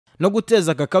no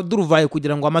guteza akaduruvayo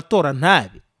kugira ngo amatora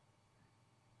ntabe.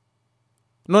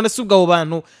 None se ubwo abo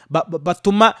bantu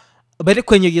batuma bari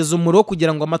kwenyegeza umuro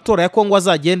kugira ngo amatora ya Kongo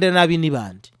azagende nabi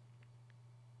nibandi.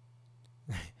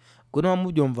 Ngo no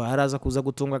mubyumva haraza kuza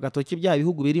gutunga gatoki bya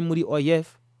bihugu biri muri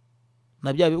OEF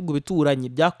na bya bihugu bituranye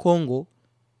bya Kongo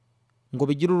ngo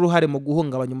bigira uruhare mu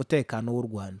guhungabanya umutekano w'u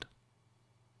Rwanda.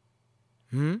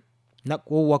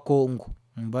 Nako wa Kongo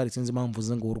mbari sinzi impamvu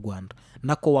ze ngo w'u Rwanda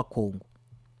nako wa Kongo.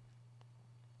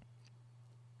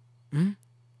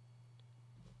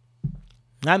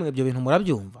 Namwe ibyo bintu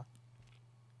murabyumva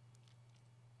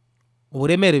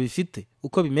uburemere bifite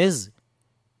uko bimeze.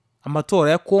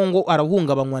 Amatora ya Kongo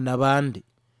arahungabanywa nabandi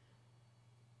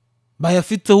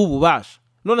bayafiteho ububasha.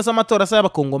 None se amatora asa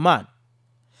y'abakongomani.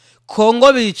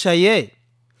 Kongo bicaye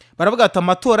baravuga ati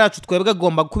amatora yacu twebwe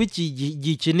agomba kuba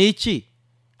iki n'iki,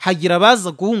 hagira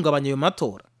baza guhungabanya ayo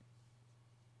matora.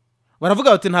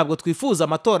 Baravuga bati ntabwo twifuza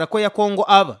amatora ko ya Kongo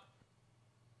aba.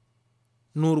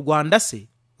 Ni u Rwanda se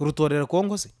rutorera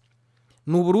Kongo se?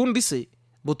 Ni u Burundi se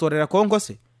butorera Kongo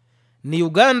se? Ni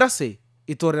Uganda se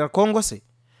itorera Kongo se?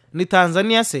 Ni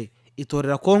Tanzania se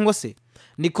itorera Kongo se?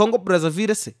 Ni Congo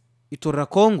Brazzaville se itorera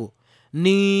Kongo?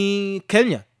 Ni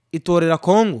Kenya itorera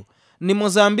Kongo? Ni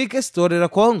Mozambique itorera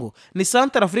Kongo? Ni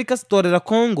Central Africa itorera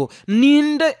Kongo?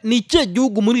 Ninde ni cye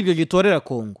gihugu muri ibyo gitorera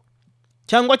Kongo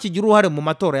cyangwa kigira uruhare mu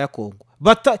matora ya Kongo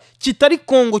kitari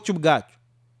Kongo cy'ubwacyo?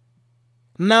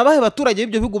 Nabahe baturage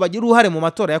b'ibyo bihugu bagira uruhare mu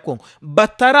matora ya Kongo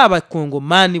batari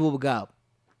abakongomani bo bwabo?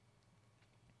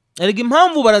 Erega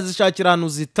impamvu barazishakira ahantu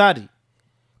zitari,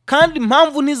 kandi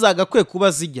impamvu ntizagakwiye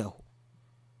kuba zijyaho.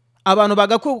 Abantu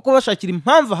bagakwiye kuba bashakira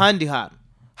impamvu ahandi hantu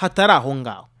hatari aho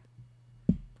ngaho.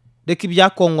 Reka ibya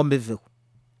Kongo mbiveho,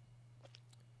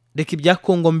 reka ibya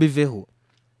Kongo mbiveho,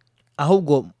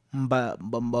 ahubwo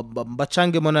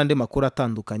mbacangemo n'andi makuru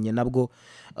atandukanye nabwo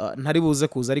ntari buze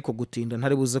kuza ariko gutinda,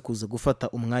 ntari buze kuza gufata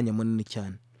umwanya munini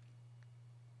cyane.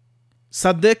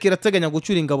 SADC irateganya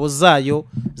gucyura ingabo zayo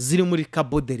ziri muri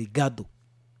Cabo Delgado.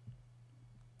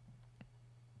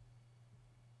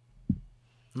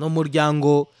 No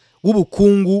muryango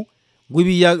w'ubukungu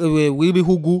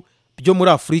w'ibihugu byo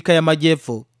muri Afrika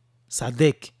y'Amajyepfo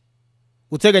SADC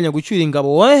uteganya gucyura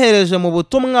ingabo wohereje mu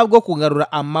butumwa bwo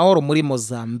kugarura amahoro muri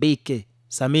Mozambique.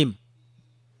 Samim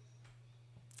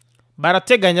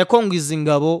barateganya ko ngo izi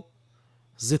ngabo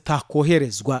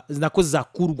zitakoherezwa nako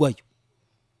zakurwayo,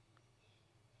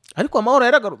 ariko amahoro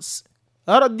yaragarutse.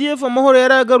 RDF amahoro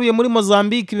yaragaruye muri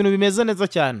Mozambique, ibintu bimeze neza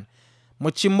cyane.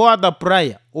 Mu Chimboa da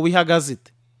Praia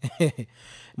ubihagazite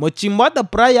mu Chimboa da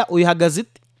Praia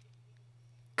uyihagazite,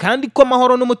 kandi ko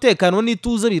amahoro n'umutekano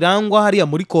n'ituze birangwa hariya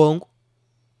muri Kongo,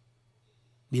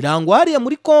 birangwa hariya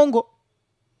muri Kongo,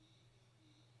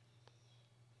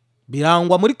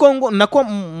 birangwa muri Kongo nako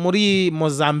muri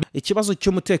Mozambique. Ikibazo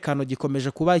cy'umutekano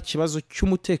gikomeje kuba ikibazo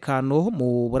cy'umutekano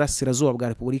mu burasirazuba bwa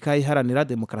Repubulika Iharanira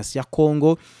Demokarasi ya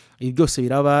Kongo. Ibi byose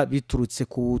biraba biturutse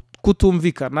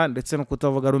kutumvikana ndetse no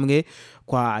kutavuga rumwe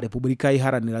kwa Repubulika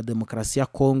Iharanira Demokarasi ya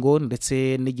Kongo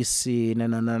ndetse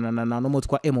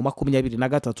n'umutwe wa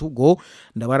M23 go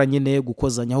ndabara nyine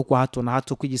gukozanyaho kwa hato na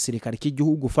hato kw'igisirikare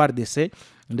cy'igihugu FARDC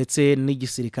ndetse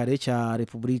n'igisirikare cya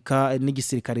Repubulika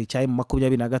n'igisirikare cya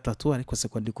M23, ariko se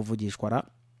ko ndi kuvugishwa ra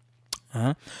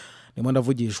nimo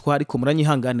ndavugishwa, ariko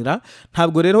muranyihanganira.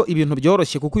 Ntabwo rero ibintu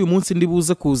byoroshye kuko uyu munsi turi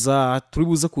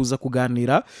buze kuza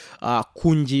kuganira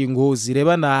ku ngingo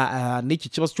zirebana n'iki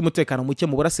kibazo cy'umutekano muke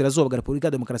mu burasirazuba bwa Repubulika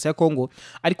ya Demokarasi ya Kongo,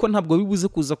 ariko ntabwo bibuze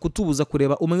kuza kutubuza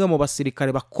kureba umwe mu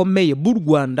basirikare bakomeye b'u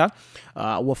Rwanda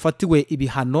wafatiwe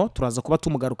ibihano. Turaza kuba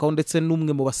tumugarukaho, ndetse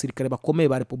n'umwe mu basirikare bakomeye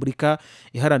ba Repubulika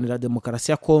Iharanira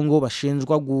Demokarasi ya Kongo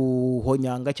bashinjwa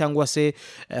guhonyanga cyangwa se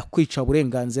kwica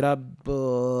uburenganzira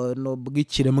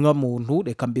bw'ikiremwa muntu.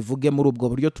 Reka mbivuge muri ubwo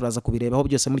buryo, turaza kubirebaho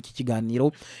byose muri iki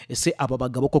kiganiro. Ese aba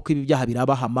bagabo koko ibi byaha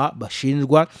birabahama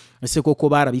bashinjwa? Ese koko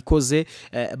barabikoze?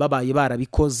 Babaye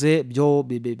barabikoze byo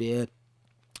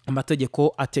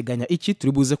amategeko ateganya iki?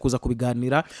 Turi buze kuza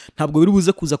kubiganira. Ntabwo biri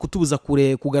buze kuza kutubuza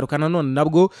kugarukana none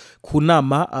nabwo ku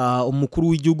nama umukuru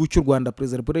w'igihugu cy'u Rwanda,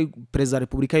 Perezida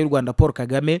Repubulika y'u Rwanda Paul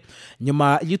Kagame,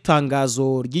 nyuma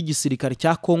y'itangazo ry'igisirikare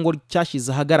cya Kongo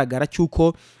cyashyize ahagaragara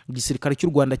cy'uko igisirikare cy'u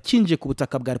Rwanda kinje ku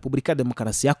butaka bwa Repubulika ya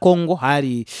Demokarasi ya Kongo.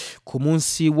 Hari ku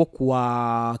munsi wo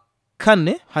kuwa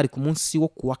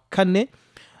kane,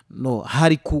 no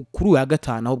hari kuri uwa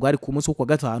gatanu, ahubwo hari ku munsi wo kuwa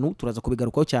gatanu. Turaza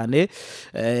kubigarukaho cyane.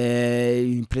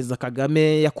 Perezida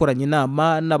Kagame yakoranye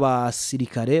inama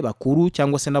n'abasirikare bakuru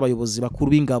cyangwa se n'abayobozi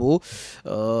bakuru b'ingabo.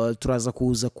 Turaza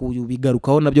kuza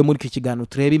kubigarukaho nabyo muri iki kiganiro,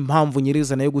 turebe impamvu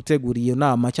nyirizina yo gutegura iyo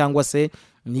nama cyangwa se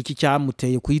niki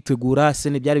cyamuteye kuyitegura, se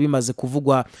n'ibyari bimaze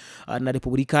kuvugwa na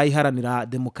Repubulika Iharanira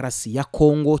Demokarasi ya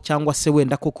Kongo, cyangwa se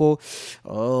wenda koko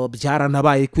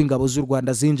byaranabaye ko ingabo z'u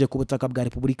Rwanda zinje ku butaka bwa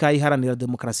Repubulika Iharanira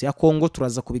Demokarasi ya Kongo.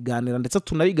 Turaza kubiganira ndetse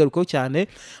tunabigarukaho cyane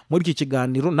muri iki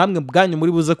kiganiro. Namwe bwanyu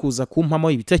muri buze kuza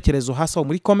kumpamo ibitekerezo hasi aho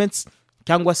muri comments,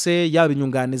 cyangwa se yaba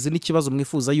inyunganizi n'ikibazo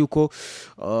mwifuza yuko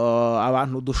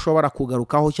abantu dushobora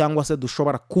kugarukaho cyangwa se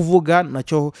dushobora kuvuga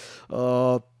nacyo,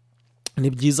 ni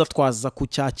byiza twaza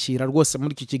kucyakira rwose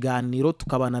muri iki kiganiro,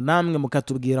 tukabana namwe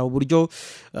mukatubwira uburyo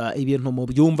ibintu mu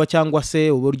byumva cyangwa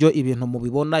se uburyo ibintu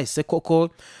mubibona. Ese koko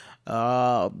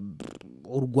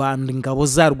u Rwanda ingabo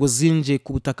zarwo zinje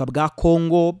ku butaka bwa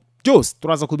Kongo, byose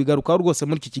turaza kubigarukaho rwose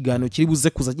muri iki kiganiro kiri buze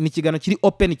kuza. Ni ikiganiro kiri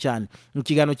open cyane, ni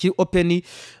ikiganiro kiri open,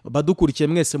 badukurikiye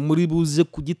mwese muri buze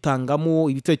kugitangamo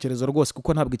ibitekerezo rwose,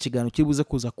 kuko ntabwo ikiganiro kiri buze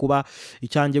kuza kuba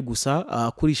icyanjye gusa.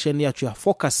 Kuri chaîne yacu ya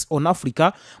Focus on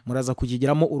Africa muraza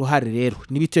kukigiramo uruhare rero,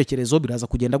 n'ibitekerezo biraza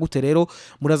kugenda gute rero,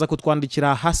 muraza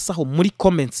kutwandikira hasi aho muri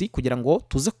comments kugira ngo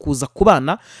tuze kuza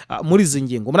kubana muri izi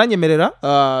ngingo. Muranyemerera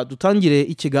dutangire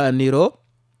ikiganiro.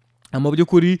 Mu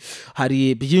by'ukuri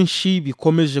hari byinshi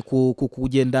bikomeje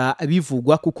kugenda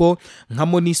bivugwa, kuko nka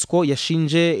Monusco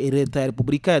yashinje leta ya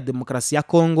Repubulika ya Demokarasi ya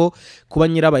Kongo kuba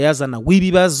nyirabayazana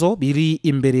w'ibibazo biri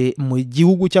imbere mu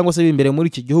gihugu cyangwa se imbere muri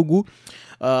iki gihugu.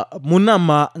 Mu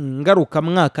nama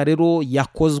ngarukamwaka rero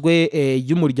yakozwe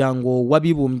y'umuryango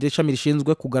w'abibumbye ishami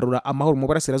rishinzwe kugarura amahoro mu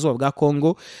burasirazuba bwa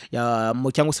Kongo,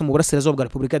 cyangwa se mu burasirazuba bwa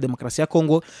Repubulika ya Demokarasi ya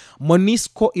Kongo,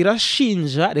 Monusco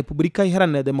irashinja Repubulika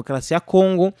Iharanira Demokarasi ya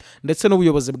Kongo ndetse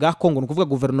n'ubuyobozi bwa Kongo, ni ukuvuga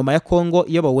guverinoma ya Kongo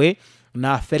iyobowe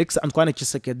na Felix Antoine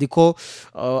Tshisekedi, ko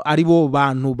aribo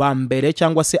bantu ba mbere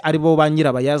cyangwa se aribo ba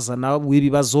nyirabayazana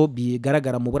w'ibibazo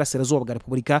bigaragara mu burasirazuba bwa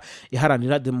Repubulika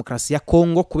Iharanira Demokarasi ya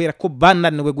Kongo, kubera ko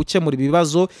bananiwe gukemura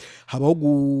ibibazo. Habaho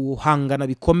guhangana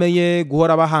bikomeye,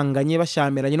 guhora bahanganye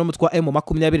bashyamiranye n'umutwe wa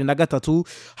M23,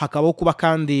 hakabaho kuba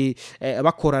kandi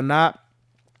bakorana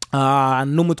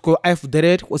n'umutwe wa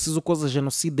FDLR wasize ukoze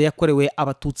jenoside yakorewe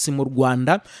abatutsi mu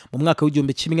Rwanda mu mwaka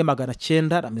w'igihumbi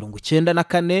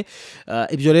 1994.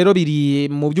 Ibyo rero biri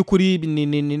mu by'ukuri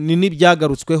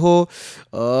n'ibyagarutsweho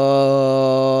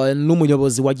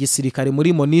n'umuyobozi wa gisirikare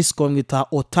muri Monusco mwita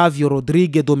Otavio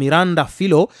Rodrigue do Miranda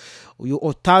Filho. Uyu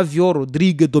Otavio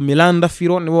Rodrigue do Miranda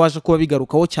Filho niwe waje kuba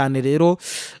bigarukaho cyane rero,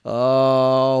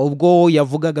 ubwo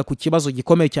yavugaga ku kibazo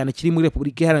gikomeye cyane kiri muri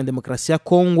Repubulika Iharanira Demokarasi ya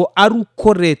Kongo, ari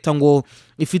uko leta ngo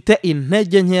ifite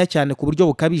intege nkeya cyane ku buryo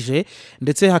bukabije,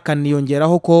 ndetse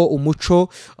hakaniyongeraho ko umuco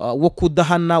wo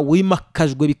kudahana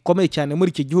wimakajwe bikomeye cyane muri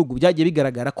iki gihugu. Byagiye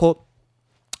bigaragara ko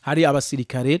hari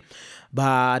abasirikare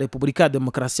ba Repubulika ya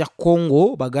Demokarasi ya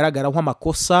Kongo bagaragaraho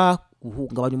amakosa,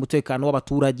 guhungabanya umutekano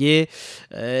w'abaturage,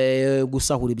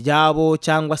 gusahura ibyabo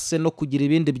cyangwa se no kugira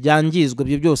ibindi byangizwa.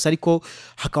 Ibyo byose ariko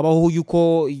hakabaho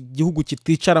yuko igihugu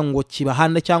kiticara ngo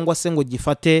kibahane cyangwa se ngo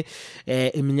gifate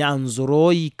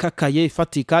imyanzuro ikakaye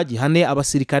ifatika gihane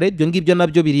abasirikare. Ibyo ngibyo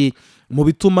nabyo biri mu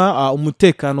bituma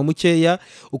umutekano mukeya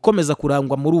ukomeza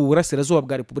kurangwa muri ubu burasirazuba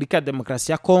bwa Repubulika ya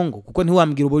Demokarasi ya Kongo, kuko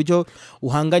ntiwambwira uburyo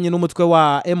uhanganye n'umutwe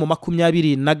wa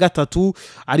M23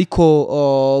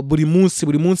 ariko buri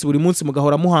munsi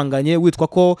mugahora muhanganye, witwa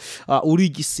ko uri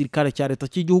igisirikare cya leta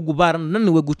cy'igihugu,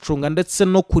 barananiwe gucunga ndetse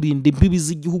no kurinda imbibi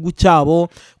z'igihugu cyabo,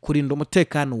 kurinda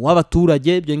umutekano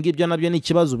w'abaturage. Ibyo ngibyo nabyo ni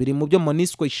ikibazo, biri mu byo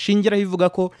Monusco ishingiraho ivuga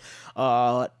ko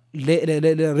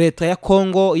leta ya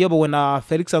Kongo iyobowe na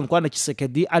Felix Antoine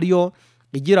Tshisekedi ariyo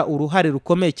igira uruhare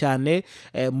rukomeye cyane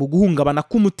mu guhungabana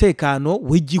k'umutekano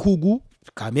w'igihugu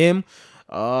kameme.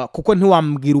 Kuko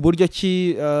ntiwambwira uburyo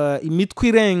ki imitwe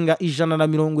irenga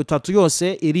 130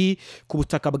 yose iri ku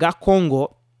butaka bwa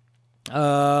Kongo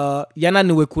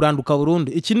yananiwe kuranduka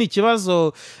burundu. Iki ni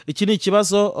ikibazo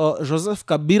Joseph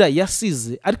Kabila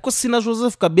yasize, ariko sina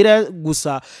Joseph Kabila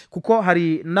gusa, kuko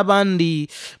hari n'abandi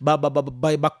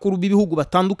bakuru b'ibihugu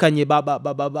batandukanye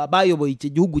bayoboye iki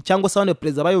gihugu, cyangwa se abandi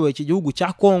perezida bayoboye iki gihugu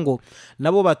cya Kongo,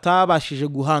 nabo batabashije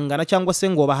guhangana cyangwa se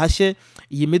ngo bahashye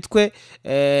iyi mitwe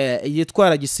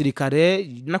yitwara gisirikare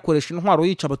inakoresha intwaro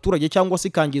yica abaturage cyangwa se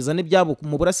ikangiza n'ibyabo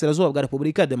mu burasirazuba bwa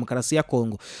Repubulika ya Demokarasi ya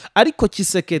Kongo. Ariko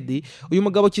Tshisekedi, uyu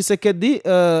mugabo Tshisekedi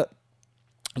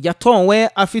yatowe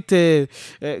afite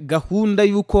gahunda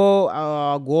yuko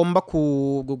agomba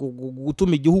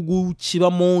gutuma igihugu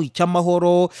kibamo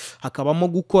icy'amahoro, hakabamo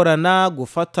gukorana,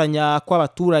 gufatanya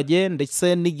kw'abaturage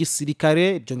ndetse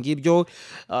n'igisirikare. Ibyo ngibyo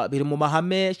biri mu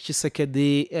mahame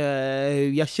Tshisekedi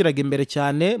yashyiraga imbere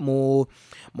cyane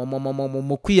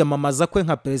mu kwiyamamaza kwe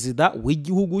nka perezida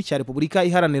w'igihugu cya Repubulika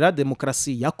Iharanira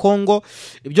Demokarasi ya Kongo.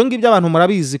 Ibyo ngibyo abantu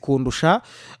murabizi kundusha,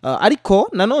 ariko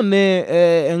nanone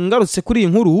ngarutse kuri iyi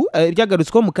nkuru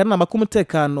byagarutsweho mu kanama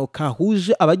k'umutekano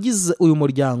kahuje abagize uyu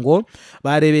muryango,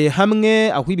 barebeye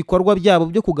hamwe aho ibikorwa byabo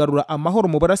byo kugarura amahoro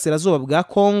mu burasirazuba bwa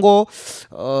Kongo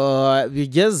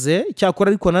bigeze. Cyakora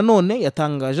ariko nanone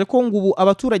yatangaje ko ngo ubu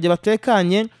abaturage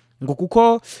batekanye ngo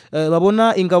kuko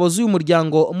babona ingabo z'uyu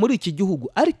muryango muri iki gihugu.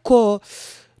 Ariko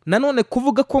nanone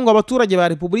kuvuga ko ngo abaturage ba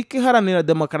Repubulika Iharanira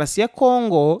Demokarasi ya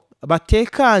Kongo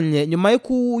batekanye nyuma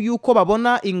y'uko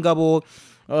babona ingabo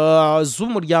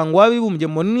z'umuryango w'abibumbye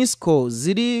Monusco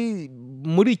ziri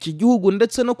muri iki gihugu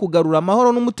ndetse no kugarura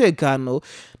amahoro n'umutekano,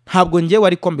 ntabwo ngewe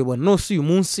ariko mbibona. Nose uyu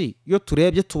munsi iyo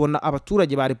turebye tubona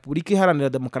abaturage ba Repubulika Iharanira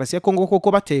Demokarasi ya Kongo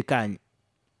koko batekanye.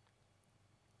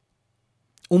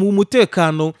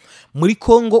 Umutekano muri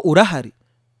Kongo urahari,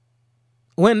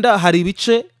 wenda hari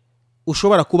ibice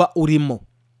ushobora kuba urimo,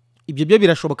 ibyo byo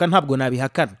birashoboka, ntabwo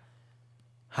nabihakana.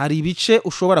 Hari ibice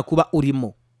ushobora kuba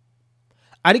urimo,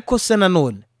 ariko se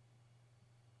nanone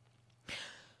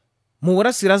mu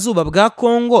burasirazuba bwa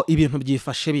Kongo ibintu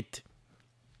byifashe bite?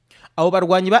 Abo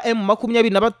barwanyi ba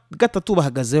M23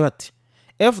 bahagaze bati?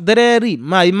 FDLR,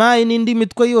 Mayi n'indi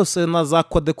mitwe yose na za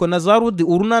Kodeko na za Rudi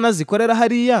urunana zikorera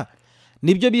hariya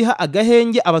nibyo biha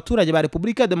agahenge abaturage ba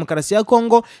Repubulika ya Demokarasi ya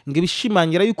Kongo ngo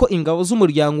ibishimangira yuko ingabo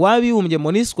z'umuryango w'abibumbye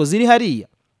Monusco ziri hariya.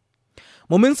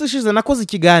 Mu minsi ishize nakoze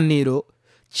ikiganiro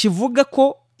kivuga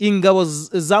ko ingabo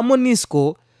za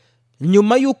Monusco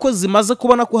nyuma yuko zimaze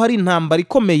kubona ko hari intambara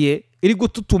ikomeye iri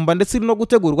gututumba ndetse no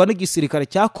gutegurwa n'igisirikare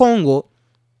cya Kongo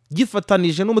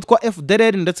gifatanije n'umutwe wa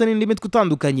FDLR ndetse n'indi mitwe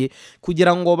itandukanye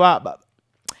kugira ngo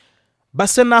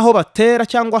base naho batera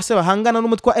cyangwa se bahangana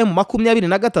n'umutwe wa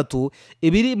M23,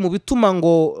 ibiri mu bituma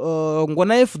ngo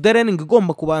na FDLR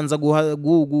igomba kubanza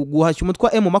guhashya umutwe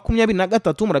wa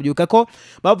M23. Murabyuka ko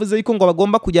bavuze yuko ngo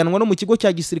bagomba kujyanwa no mu kigo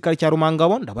cya gisirikare cya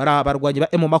Rumangabo ndabara abarwanyi ba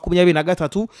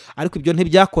M23, ariko ibyo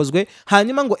ntibyakozwe.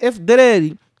 Hanyuma ngo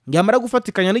FDLR yamara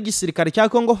gufatikanya n'igisirikare cya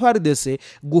Congo FARDC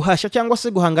guhasha cyangwa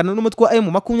se guhangana n'umutwe wa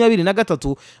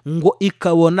M23 ngo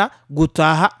ikabona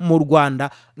gutaha mu Rwanda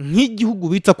nk'igihugu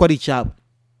bita ko ari cyabo.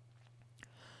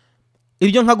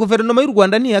 Ibyo nka guverinoma y'u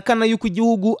Rwanda ntiyakana yuko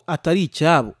igihugu atari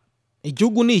icyabo.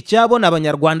 Igihugu ni icyabo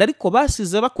n'abanyarwanda, ariko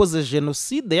basize bakoze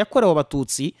jenoside yakorewe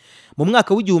abatutsi mu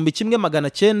mwaka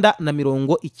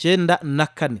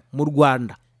w'1994 mu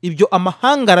Rwanda. Ibyo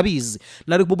amahanga arabizi,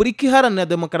 na Repubulika Iharanira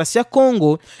Demokarasi ya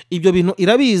Kongo ibyo bintu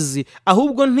irabizi,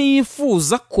 ahubwo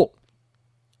ntiyifuza ko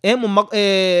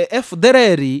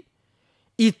FDLR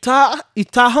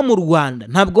itaha mu Rwanda.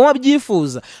 Ntabwo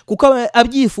wabyifuza, kuko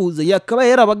abyifuza yakaba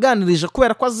yarabaganirije,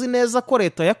 kubera ko azi neza ko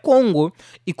leta ya Kongo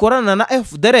ikorana na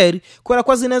FDLR, kubera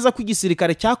ko azi neza ko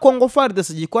igisirikare cya Congo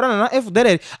FARDC gikorana na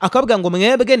FDLR, akavuga ngo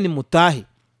mwebwe ni mutahe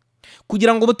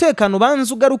kugira ngo umutekano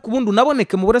banze ugaruke ubundi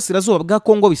unaboneke mu burasirazuba bwa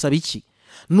Kongo. Bisaba iki?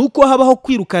 Nuko habaho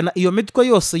kwirukana iyo mitwe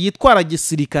yose yitwara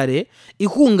gisirikare,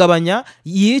 ihungabanya,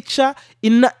 yica,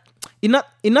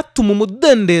 inatuma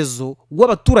umudendezo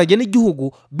w'abaturage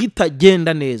n'igihugu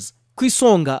bitagenda neza.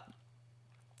 Kwisonga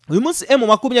uyu munsi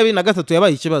M23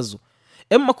 yabaye ikibazo.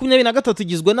 M23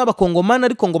 igizwe n'abakongomani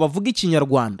ariko ngo bavuga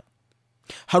ikinyarwanda.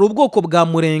 Hari ubwoko bwa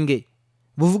Murenge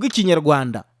buvuga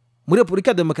ikinyarwanda muri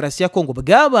Repubulika ya Demokarasi ya Kongo,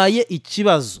 bwabaye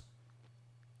ikibazo.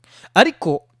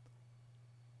 Ariko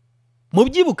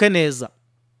mubyibuke neza,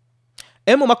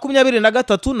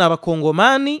 M23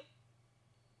 n'abakongomani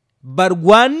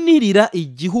barwanirira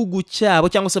igihugu cyabo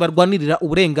cyangwa se barwanirira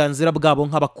uburenganzira bwabo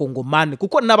nk'abakongomani,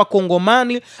 kuko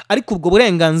n'abakongomani ariko ubwo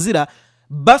burenganzira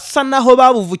basa naho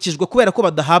babuvukijwe kubera ko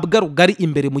badahabwa rugari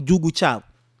imbere mu gihugu cyabo.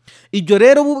 Ibyo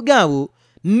rero bo ubwabo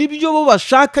nibyo bo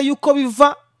bashaka yuko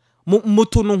biva mu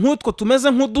tuntu nk'utwo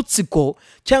tumeze nk'udutsiko,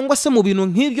 cyangwa se mu bintu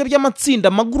nk'ibyo by'amatsinda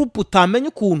amagurupu utamenya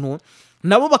ukuntu,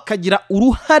 nabo bakagira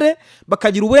uruhare,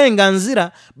 bakagira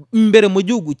uburenganzira imbere mu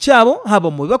gihugu cyabo,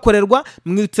 haba mu bibakorerwa,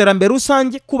 mu iterambere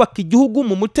rusange, kubaka igihugu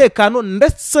mu mutekano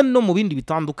ndetse no mu bindi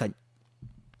bitandukanye.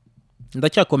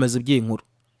 Ndacyakomeza iby'iyi nkuru.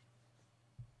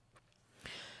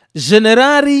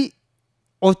 Generali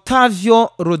Otavio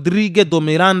Rodrigue do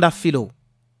Miranda Filho,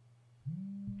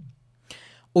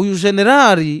 uyu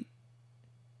generali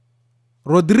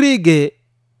Rodrigue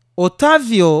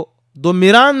Otavio do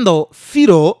Miranda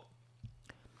Filho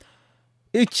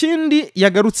ikindi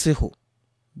yagarutseho,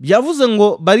 byavuze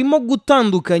ngo barimo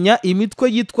gutandukanya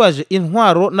imitwe yitwaje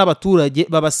intwaro n'abaturage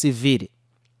b'abasivile.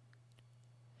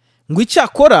 Ngo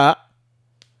icyakora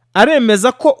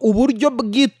aremeza ko uburyo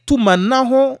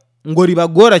bw'itumanaho ngo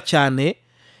ribagora cyane,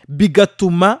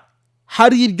 bigatuma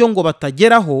hari ibyo ngo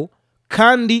batageraho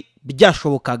kandi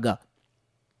byashobokaga.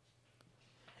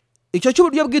 icyo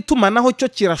cy'uburyo bw'itumanaho cyo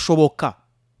kirashoboka,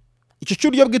 icyo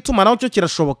cy'uburyo bw'itumanaho cyo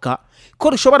kirashoboka ko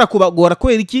rishobora kubagora.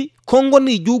 Kubera iki? Kongo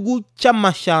ni igihugu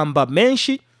cy'amashyamba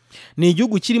menshi, ni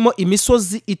igihugu kirimo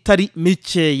imisozi itari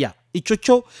mikeya. Icyo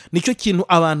cyo nicyo kintu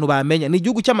abantu bamenya. Ni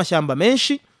igihugu cy'amashyamba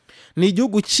menshi, ni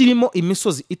igihugu kirimo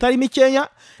imisozi itari mikeya,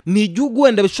 ni igihugu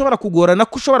wenda bishobora kugorana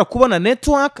ko ushobora kubona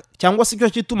network cyangwa se icyo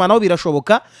cy'itumanaho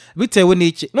birashoboka bitewe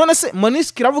n'iki. None se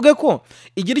MONUSCO iravuga ko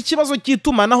igira ikibazo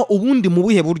cy'itumanaho ubundi mu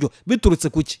buhe buryo biturutse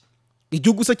kuki?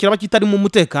 Igihugu se kiraba kitarimo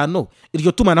umutekano,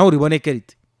 iryo tumanaho riboneke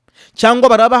rite? Cyangwa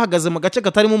baraba bahagaze mu gace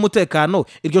katarimo umutekano,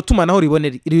 iryo tumanaho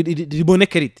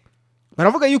riboneke rite?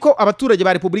 Baravuga yuko abaturage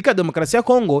ba Repubulika Demokarasi ya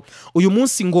Kongo uyu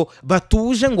munsi ngo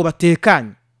batuje, ngo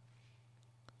batekanye.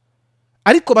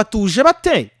 Ariko batuje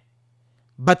bate?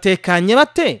 Batekanye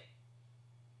bate?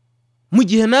 Mu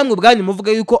gihe namwe ubwanyu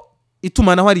muvuga yuko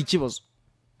itumanaho ari ikibazo.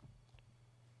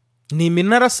 Ni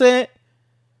iminara se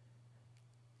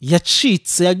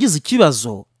yacitse yagize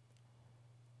ikibazo?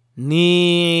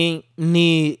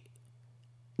 Ni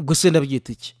gusenda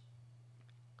byita iki?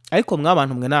 Ariko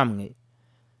mwabantu mwe namwe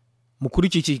mukuri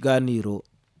iki kiganiro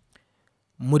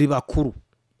muri bakuru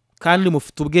kandi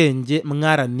mufite ubwenge,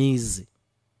 mwaranize.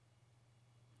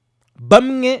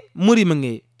 Bamwe muri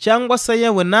mwe cyangwa se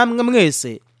yewe namwe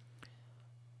mwese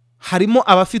harimo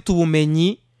abafite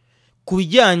ubumenyi ku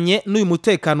bijyanye n'uyu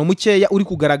mutekano mukeya uri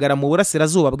kugaragara mu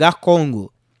burasirazuba bwa Kongo,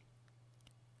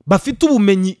 bafite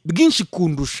ubumenyi bwinshi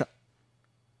kundusha.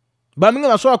 Bamwe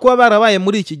bashobora kuba barabaye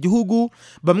muri iki gihugu,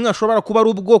 bamwe bashobora kuba ari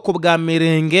ubwoko bwa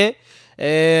merenge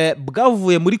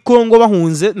bwavuye muri Kongo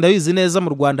bahunze. Ndabizi neza mu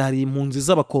Rwanda hari impunzi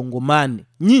z'abakongomani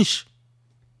nyinshi.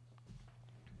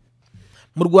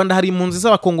 Mu Rwanda hari impunzi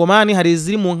z'abakongomani, hari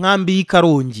iziri mu nkambi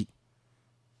y'Ikarongi,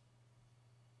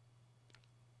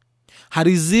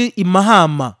 hari iziri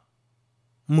imahama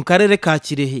mu karere ka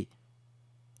Kirehe.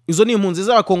 Izo ni impunzi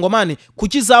z'abakongomani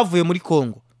kuki zavuye muri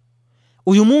Kongo.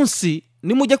 Uyu munsi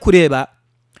nimujye kureba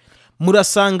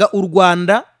murasanga u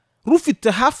Rwanda rufite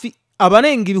hafi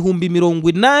abarenga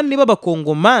 80,000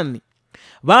 b'abakongomani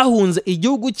bahunze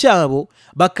igihugu cyabo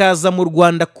bakaza mu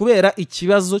Rwanda kubera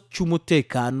ikibazo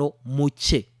cy'umutekano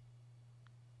muke.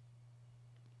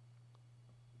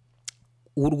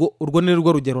 Urwo ni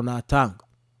rwo rugero natanga,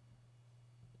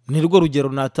 ni rwo rugero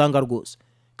natanga rwose.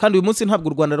 Kandi uyu munsi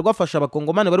ntabwo u Rwanda rwafasha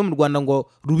abakongomani bari mu Rwanda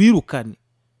ngo rubirukane.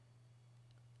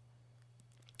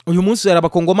 Uyu munsi hari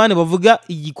abakongomani bavuga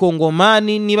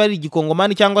igikongomani, niba ari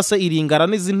igikongomani cyangwa se iringara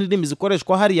n'izindi ndimi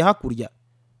zikoreshwa hariya hakurya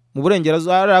mu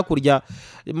burengerazuba, hakurya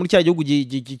muri cya gihugu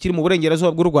kiri mu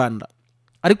burengerazuba bw'u Rwanda.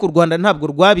 Ariko u Rwanda ntabwo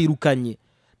rwabirukanye,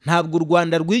 ntabwo u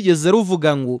Rwanda rwigeze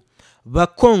ruvuga ngo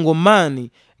bakongomani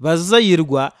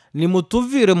bazayirwa ni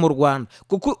mutuvire mu Rwanda,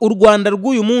 kuko u Rwanda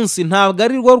rw'uyu munsi ntabwo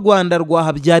ari rwo Rwanda rwa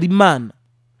Habyarimana.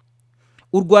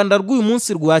 U Rwanda rw'uyu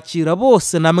munsi rwakira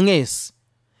bose na mwese.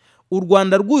 U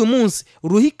Rwanda rw'uyu munsi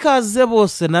ruha ikaze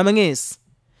bose na mwese.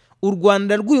 U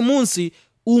Rwanda rw'uyu munsi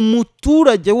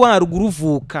umuturage warwo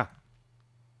uruvuka,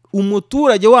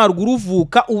 umuturage warwo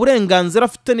uruvuka, uburenganzira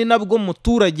afite ni nabwo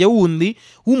muturage wundi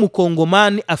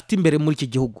w'umukongomani afite imbere muri iki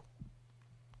gihugu.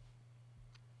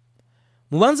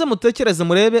 Mubanze mutekereze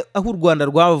murebe aho u Rwanda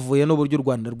rwavuye n'uburyo u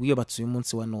Rwanda rwiyubatse uyu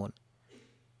munsi wa none.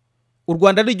 U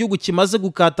Rwanda ni igihugu kimaze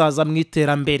gukataza mu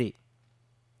iterambere,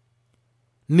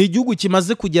 ni igihugu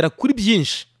kimaze kugera kuri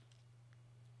byinshi,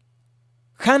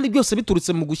 kandi byose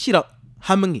biturutse mu gushyira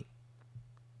hamwe.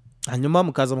 Hanyuma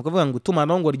mukaza mukavuga ngo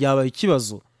itumanaho ngo ryabaye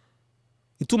ikibazo.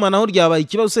 Itumanaho ryabaye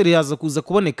ikibazo se rihaza kuza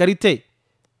kuboneka rite?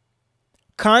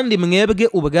 Kandi mwebwe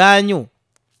ubwanyu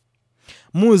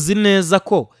muzi neza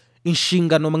ko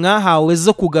inshingano mwahawe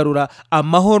zo kugarura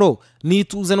amahoro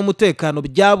n'ituze n'umutekano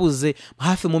byabuze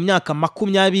hafi mu myaka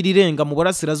 20 irenga mu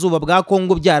burasirazuba bwa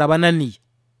Kongo byarabananiye.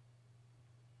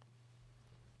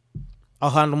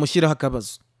 Ahantu mushyiraho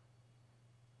akabazo.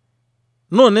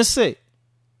 None se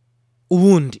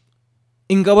ubundi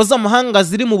ingabo z'amahanga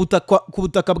ziri mu ku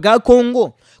butaka bwa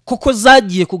Kongo koko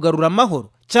zagiye kugarura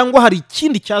amahoro cyangwa hari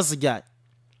ikindi cyazijyaye?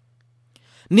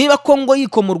 Niba Kongo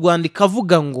yiko mu Rwanda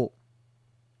ikavuga ngo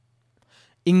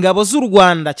ingabo z'u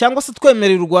Rwanda cyangwa se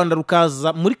twemerera u Rwanda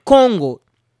rukaza muri Kongo,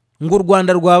 ngo u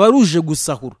Rwanda rwaba ruje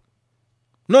gusahura.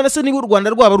 None se niba u Rwanda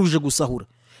rwaba ruje gusahura,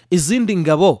 izindi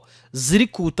ngabo ziri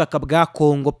ku butaka bwa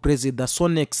Kongo, Perezida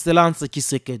Son Excellence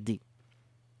Tshisekedi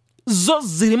zo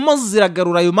zirimo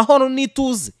ziragarura ayo mahoro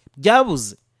n'ituze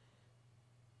byabuze?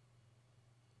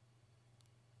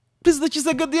 Perezida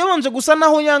Tshisekedi yabanje gusa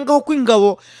naho yangaho ko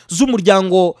ingabo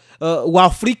z'umuryango wa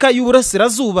Afrika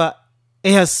y'Uburasirazuba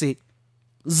EAC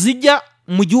zijya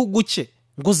mu gihugu cye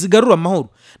ngo zigarura amahoro,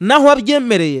 naho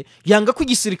abyemereye yanga ko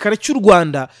igisirikare cy'u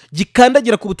Rwanda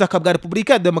gikandagira ku butaka bwa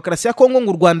Repubulika ya Demokarasi ya Kongo,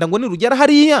 ngo u Rwanda ngo nirugera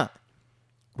hariya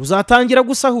ruzatangira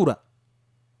gusahura,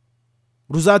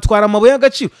 ruzatwara amabuye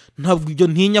y'agaciro. Ntabwo ibyo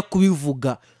ntinya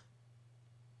kubivuga,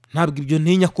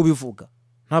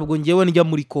 ntabwo ngewe njya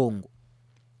muri Kongo.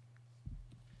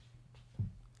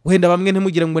 Wenda bamwe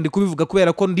ntimugire ngo ndi kubivuga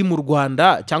kubera ko ndi mu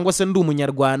Rwanda cyangwa se ndi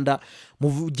umunyarwanda,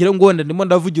 muvugire ngo wenda ndimo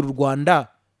ndavugira u Rwanda.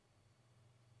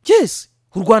 Yes,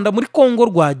 u Rwanda muri Kongo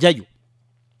rwajyayo,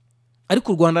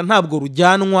 ariko u Rwanda ntabwo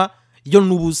rujyanwa yo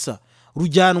n'ubusa,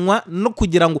 rujyanwa no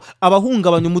kugira ngo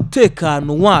abahungabanya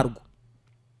umutekano warwo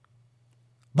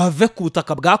bave ku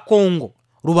butaka bwa Kongo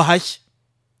rubahashye.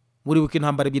 Muri buke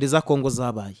intambara ebyiri za Kongo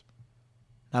zabaye,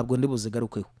 ntabwo ndi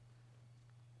buzigarukeho.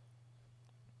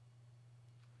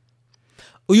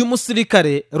 Uyu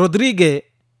musirikare Rodrigue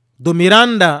do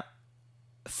Miranda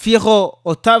Firo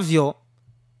Otavio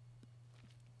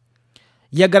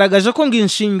yagaragaje ko ngo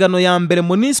inshingano ya mbere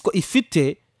Monusco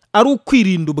ifite ari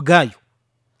ukwirinda ubwayo,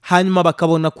 hanyuma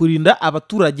bakabona kurinda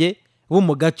abaturage bo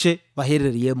mu gace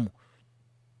baherereyemo.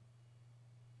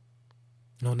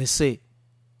 None se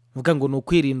muvuga ngo ni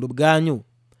ukwirinda ubwanyu,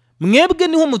 mwebwe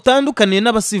niho mutandukaniye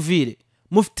n'abasivile,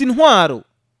 mufite intwaro.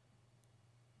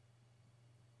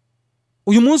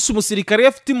 Uyu munsi umusirikare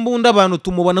afite imbunda, abantu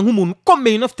tumubona nk'umuntu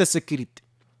ukomeye unafite security,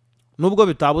 nubwo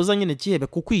bitabuza nyine kihebe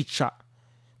kukwica,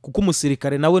 kuko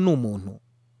umusirikare nawe ni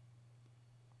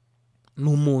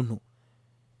umuntu.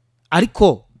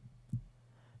 Ariko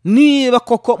niba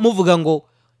koko muvuga ngo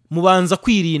mubanza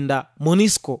kwirinda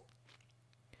Monusco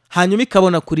hanyuma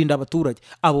ikabona kurinda abaturage,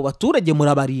 abo baturage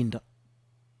murabarinda.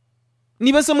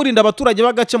 Niba se murinda abaturage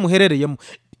b'agace muherereyemo,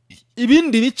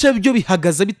 ibindi bice byo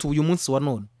bihagaze bituye umunsi wa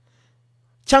none,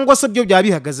 cyangwa se byo byaba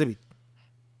bihagaze bite?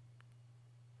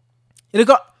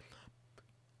 Reka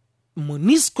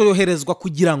Monusco yoherezwa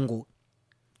kugira ngo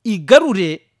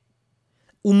igarure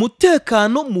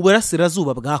umutekano mu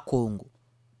burasirazuba bwa Kongo.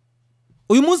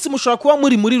 Uyu munsi mushobora kuba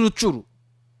muri Rucuru,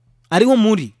 ariho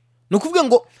muri, no kuvuga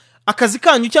ngo akazi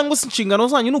kanyu cyangwa se inshingano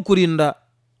zanyu ni kurinda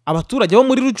abaturage bo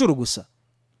muri Rucuru gusa,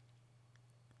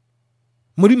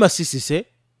 muri Masisi se,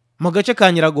 mu gace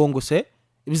ka Nyiragongo se,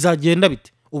 bizagenda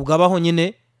bite? Ubwo abaho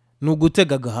nyine ni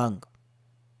ugutega agahanga,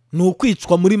 ni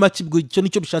ukwicwa muri make. Ubwo icyo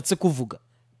nicyo bishatse kuvuga.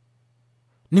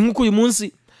 Ni nk'uko uyu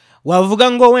munsi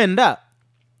wavuga ngo wenda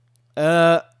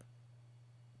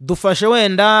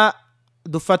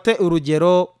dufate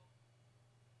urugero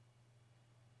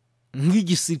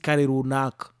nk'igisirikare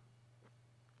runaka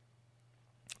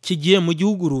kigiye mu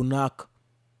gihugu runaka,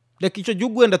 reka icyo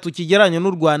gihugu wenda tukigeranye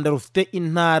n'u Rwanda rufite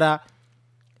intara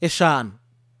 5,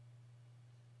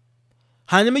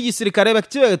 hanyuma igisirikare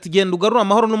bakitiwe tugenda ugarura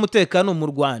amahoro n'umutekano mu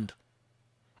Rwanda,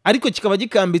 ariko kikaba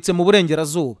gikambitse mu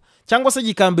burengerazuba cyangwa se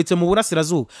gikambitse mu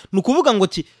burasirazuba. Ni ukuvuga ngo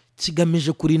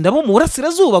kigamije kurinda abo mu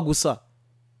burasirazuba gusa,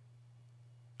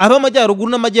 ab'amajyaruguru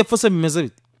n'amajyepfo se bimeze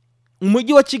bite?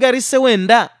 Umujyi wa Kigali se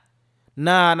wenda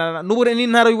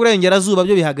n'intara y'uburengerazuba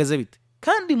byo bihagaze bite?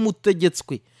 Kandi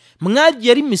mutegetswe,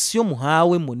 mwagiye ari misiyo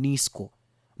muhawe Monusco,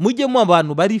 mujyemo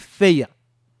abantu bari fair,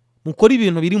 mukora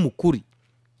ibintu biri mukuri.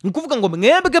 Ni ukuvuga ngo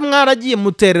mwebwe mwaragiye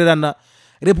mutererana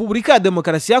Repubulika ya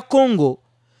Demokarasi ya Kongo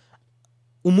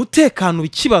umutekano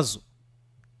w'ikibazo,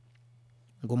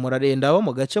 ngo murarenda abo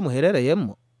mu gace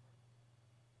muherereyemo.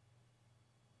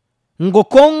 Ngo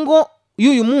Kongo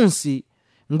y'uyu munsi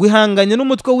ngo ihanganye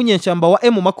n'umutwe w'inyeshyamba wa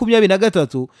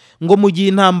M23, ngo mu gihe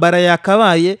intambara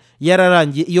yakabaye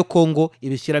yararangiye iyo Kongo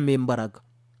ibishyiramo imbaraga.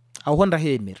 Aho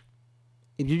ndahemera,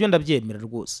 ibyo byo ndabyemera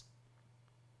rwose.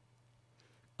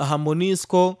 Aha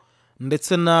Monusco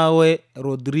ndetse nawe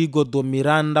Rodrigo do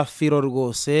Miranda Firo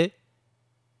rwose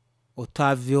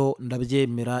Otavio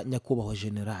ndabyemera, nyakubahwa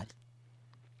generali.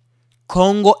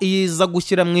 Kongo iza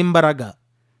gushyiramo imbaraga,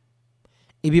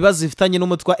 ibibazo ifitanye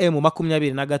n'umutwe wa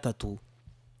M23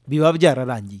 biba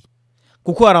byararangiye,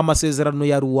 kuko hari amasezerano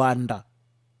ya Rwanda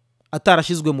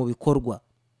atarashyizwe mu bikorwa,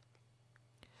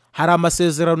 hari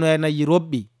amasezerano ya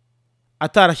Nairobi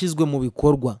atarashyizwe mu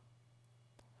bikorwa,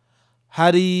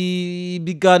 hari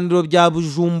ibiganiro bya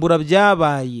Bujumbura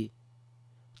byabaye,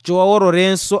 Joao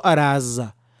Lorenzo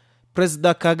araza,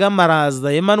 Perezida Kagame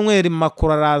araza, Emmanuel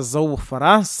Macron araza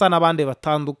w'Ubufaransa n'abandi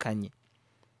batandukanye,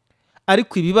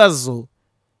 ariko ibibazo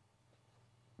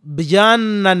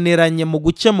byananiranye mu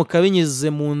gukemuka binyuze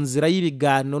mu nzira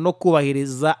y'ibiganiro no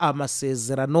kubahiriza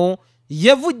amasezerano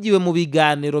yavugiwe mu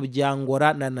biganiro bya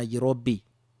Angola na Nairobi.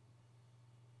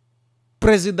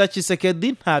 Perezida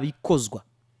Tshisekedi ntabikozwa.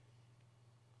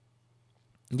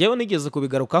 Ngewe nigeze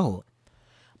kubigarukaho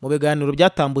mu biganiro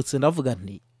byatambutse, ndavuga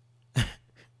nti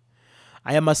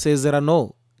aya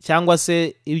masezerano cyangwa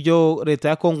se ibyo leta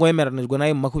ya Kongo yemeranijwe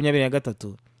nayo mu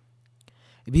 23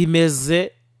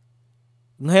 bimeze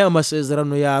nk'aya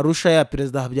masezerano ya Arusha ya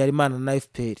Perezida Habyarimana na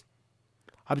FPR.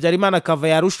 Habyarimana akava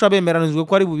ya Arusha bemeranijwe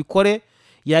ko ari bubikore,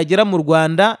 yagera mu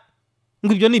Rwanda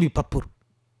ngo ibyo ni ibipapuro,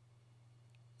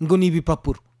 ngo ni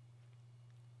ibipapuro.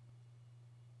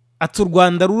 Ati u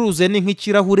Rwanda ruruze ni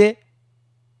nk'ikirahure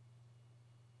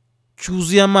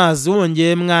cyuzuye amazi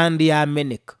wongeye mwandi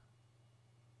yameneka.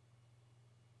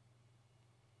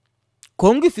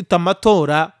 Kongo ifite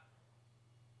amatora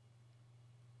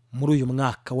muri uyu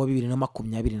mwaka wa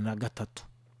 2023.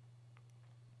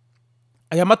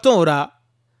 Aya matora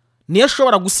niyo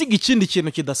ashobora gusiga ikindi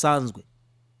kintu kidasanzwe,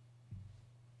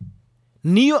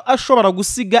 niyo ashobora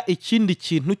gusiga ikindi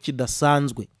kintu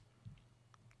kidasanzwe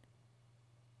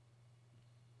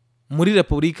muri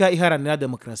Repubulika Iharanira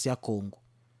Demokarasi ya Kongo.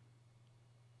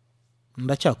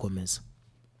 Ndacyakomeza.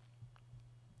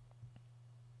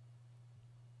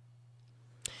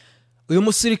 Uyu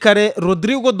musirikare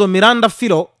Rodrigo do Miranda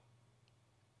Filo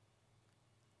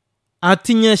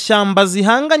ati inyeshyamba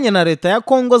zihanganye na leta ya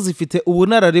Kongo zifite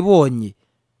ubunararibonye,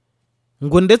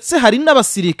 ngo ndetse hari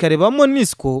n'abasirikare ba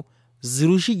Monusco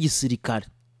zirusha igisirikare.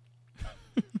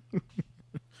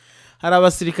 Hari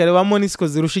abasirikare ba Monusco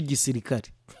zirusha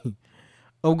igisirikare.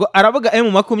 Ubwo aravuga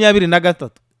M23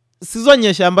 sizo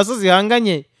nyeshyamba zo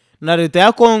zihanganye na leta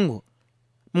ya Kongo.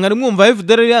 Mwari mwumva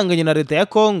FDR ihanganye na leta ya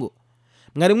Kongo,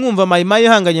 mwari mwumva Mayimayi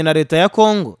ihanganye na leta ya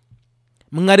Kongo,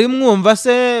 mwari mwumva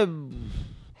se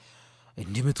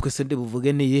ndime twese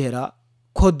ndibuvuge niyihera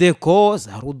Kodeko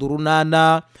za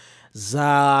Rudurunana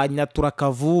za Nyatura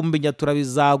Kavumbi, Nyatura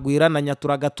Bizagwira na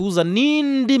Nyatura Gatuza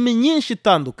n'indimi nyinshi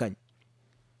itandukanye.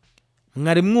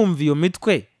 Mwari mwumva iyo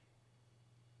mitwe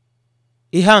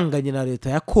ihanganye na leta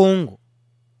ya Kongo.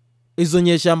 Izo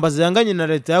nyeshyamba zihanganye na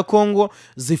leta ya Kongo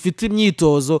zifite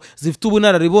imyitozo, zifite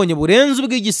ubunararibonye burenze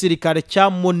ubw'igisirikare cya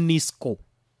Monusco.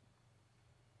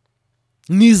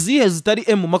 Nizihe zitari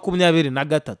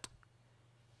M23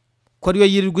 ko ariyo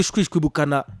yirirwa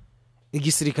ishwishwibukana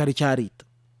igisirikare cya leta,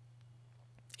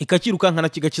 ikakirukankana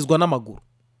kigakizwa n'amaguru.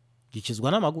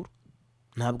 Gikizwa n'amaguru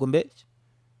ntabwo mbeshye,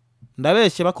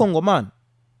 ndabeshye bakongomana.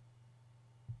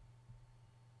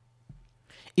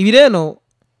 Ibi rero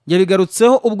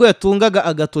yabigarutseho ubwo yatungaga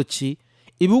agatoki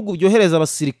ibihugu byohereza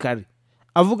abasirikare,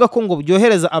 avuga ko ngo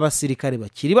byohereza abasirikare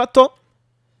bakiri bato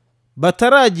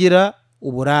bataragira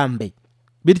uburambe,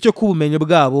 bityo ko ubumenyi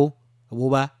bwabo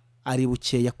buba ari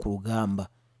bukeya ku rugamba.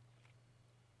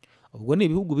 Ubwo ni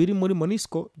ibihugu biri muri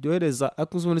Monusco byohereza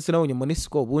akuze munsi nabonye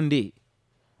Monusco ubundi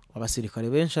abasirikare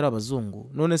benshi ari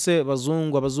abazungu. None se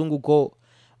abazungu ko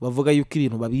bavuga yuko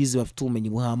ibintu babizi bafite ubumenyi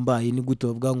buhambaye, ni gute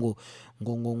bavuga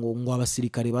ngo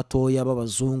abasirikare batoya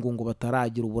b'abazungu ngo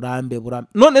bataragira uburambe?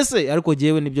 None se ariko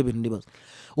jewe nibyo bintu ndibaza,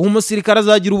 umusirikare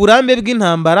azagira uburambe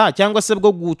bw'intambara cyangwa se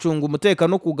bwo gucunga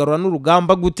umutekano no kugarura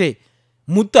n'urugamba gute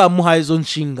mutamuhaye izo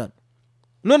nshingano?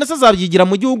 None se azabyigira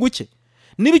mu gihugu cye?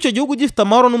 Niba icyo gihugu gifite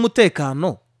amahoro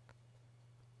n'umutekano,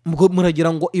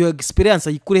 muragira ngo iyo experience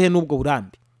ayikurehe n'ubwo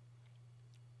burambe?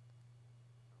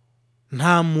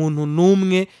 Nta muntu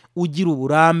numwe ugira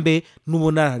uburambe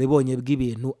n'ubunararibonye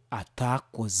bw'ibintu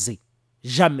atakoze.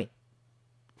 Jamais.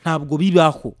 Ntabwo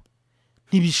bibaho,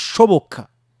 ntibishoboka.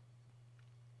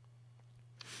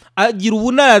 Agira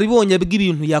ubunararibonye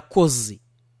bw'ibintu yakoze,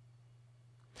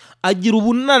 agira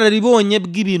ubunararibonye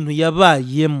bw'ibintu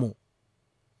yabayemo,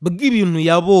 bw'ibintu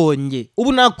yabonye.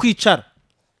 Ubu nakwicara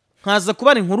nkaza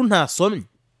kubara inkuru ntasomye,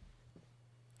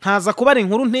 nkaza kubara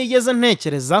inkuru ntigeze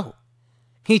ntekerezaho,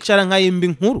 nkicara nkayimba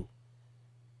inkuru,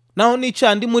 naho nica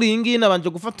ndi muri iyi ngiyi nabanje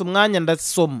gufata umwanya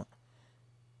ndasoma,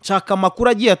 nshaka amakuru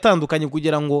agiye atandukanye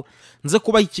kugira ngo nze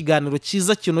kubaha ikiganiro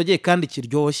cyiza kinogeye kandi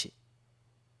kiryoshye.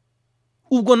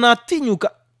 Ubwo natinyuka.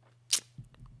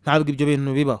 Ntabwo ibyo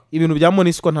bintu bibaho. Ibintu bya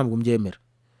Monusco ntabwo mbyemera.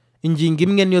 Ingingo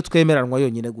imwe niyo twemeranwa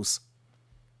yonyine gusa,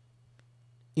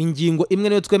 ingingo imwe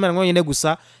niyo twemeranwa yonyine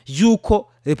gusa,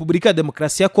 yuko Repubulika ya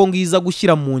Demokarasi ya Kongo iza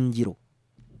gushyira mu ngiro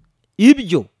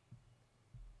ibyo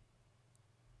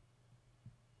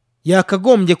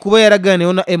yakagombye kuba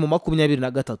yaraganiyeho na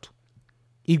M23.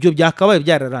 Ibyo byakabaye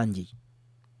byararangiye,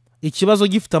 ikibazo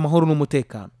gifite amahoro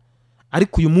n'umutekano.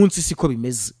 Ariko uyu munsi siko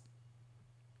bimeze.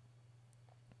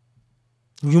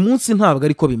 Uyu munsi ntabwo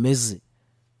ariko bimeze,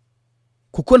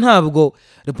 kuko ntabwo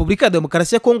Repubulika ya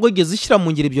Demokarasi ya Kongo igeze ishyira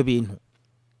mu ngiro ibyo bintu.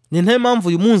 Ni nta mpamvu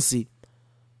uyu munsi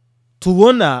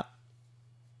tubona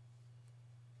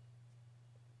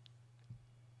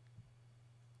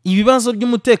ibibazo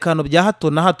by'umutekano bya hato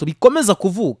na hato bikomeza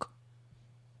kuvuka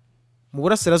mu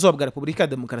burasirazuba bwa Repubulika ya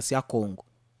Demokarasi ya Kongo.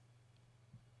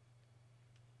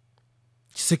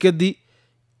 Tshisekedi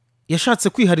yashatse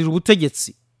kwiharira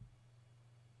ubutegetsi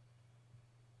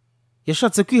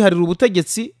yashatse kwiharira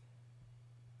ubutegetsi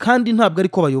kandi ntabwo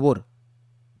ariko bayobora,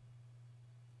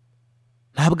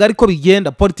 ntabwo ariko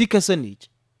bigenda. Politike se ni iki?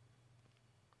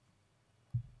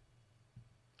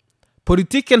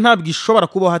 Politike ntabwo ishobora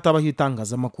kubaho hatabaho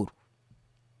itangazamakuru,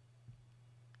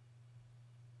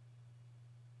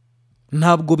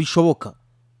 ntabwo bishoboka.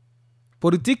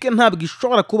 Politike ntabwo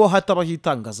ishobora kubaho hatabaho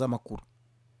itangazamakuru.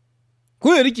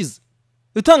 Kubera ikize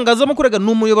itangazamakuru rega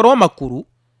ni umuyoboro w'amakuru.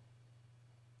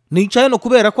 Nicaye no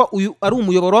kubera ko uyu ari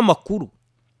umuyoboro w'amakuru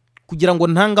kugira ngo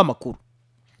ntanga amakuru.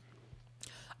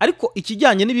 Ariko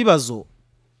ikijyanye n'ibibazo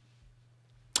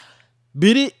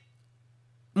biri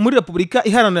muri Repubulika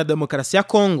Iharanira Demokarasi ya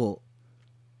Kongo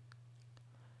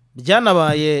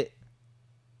byanabaye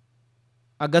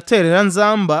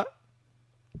agatereranzamba,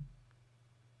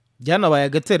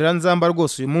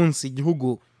 rwose uyu munsi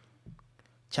igihugu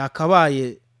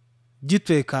cyakabaye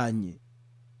gitekanye,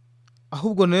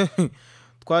 ahubwo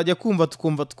twajya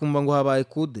tukumva ngo habaye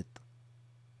kudeta,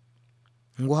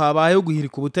 ngo habaye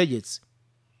guhirika ubutegetsi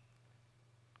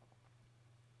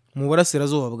mu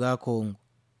burasirazuba bwa Kongo.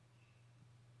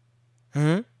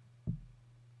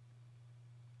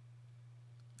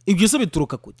 Ibyo se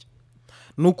bituruka kuki?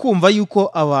 Ni ukumva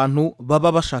yuko abantu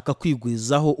baba bashaka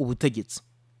kwigwizaho ubutegetsi.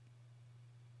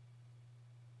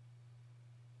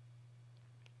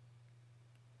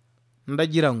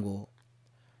 Ndagira ngo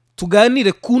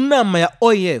tuganire ku nama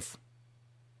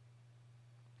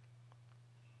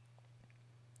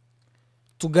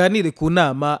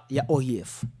ya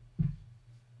OEF,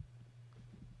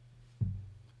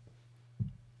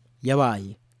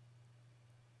 yabaye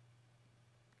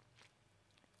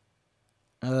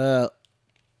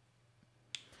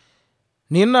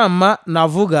ni inama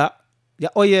navuga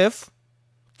ya OEF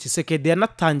Tshisekedi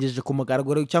yanatangije ku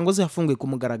mugaragaro cyangwa se yafunguye ku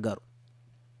mugaragaro.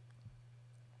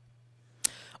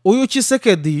 Uyu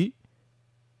Tshisekedi,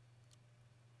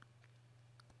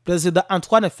 Perezida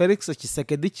Antoine Felix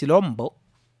Tshisekedi Chilombo,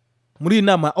 muri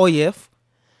inama ya OEF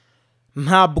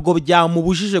ntabwo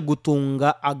byamubujije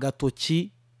gutunga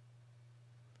agatoki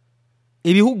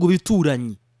ibihugu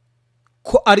bituranye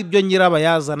ko ari byo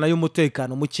nyirabayazana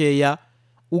y'umutekano mukeya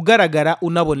ugaragara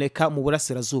unaboneka mu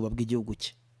burasirazuba bw'igihugu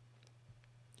cye.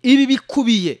 Ibi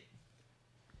bikubiye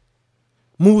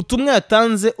mu butumwa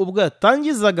yatanze ubwo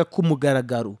yatangizaga ku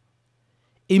mugaragaro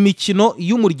imikino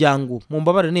y'umuryango. Mu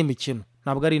mbabare n'imikino,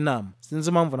 ntabwo ari inama, sinzi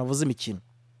impamvu navuze imikino,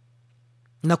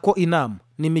 nako inama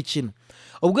n'imikino.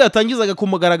 Ubwo yatangizaga ku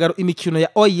mugaragaro imikino ya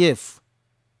OEF,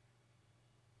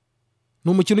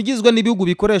 ni umukino ugizwe n'ibihugu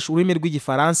bikoresha ururimi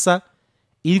rw'igifaransa,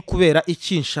 iri kubera i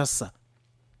Kinshasa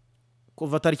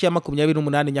kuva tariki ya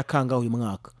 28 Nyakanga uyu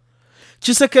mwaka.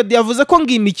 Tshisekedi yavuze ko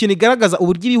ngi imikino igaragaza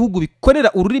uburyo ibihugu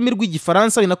bikorera ururimi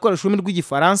rw'igifaransa binakoresha ururimi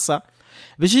rw'igifaransa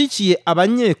bishyigikiye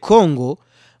abanyekongo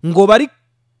ngo bari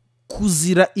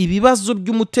kuzira ibibazo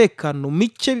by'umutekano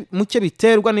muke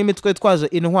biterwa n'imitwe twaje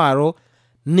intwaro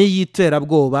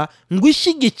n'iyiterabwoba ngo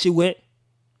ishyigikiwe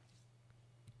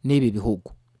n'ibi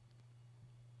bihugu.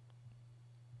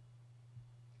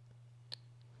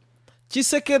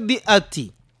 Tshisekedi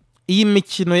ati iyi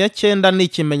mikino ya 9 ni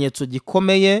ikimenyetso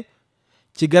gikomeye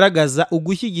kigaragaza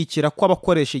ugushyigikira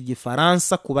kw'abakoresha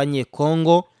igifaransa ku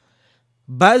banyekongo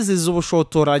bazize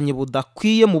ubushotoranyi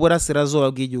budakwiye mu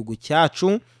burasirazuba bw'igihugu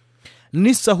cyacu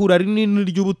n'isahura rinini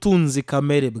ry'ubutunzi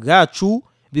kamere bwacu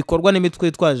bikorwa n'imitwe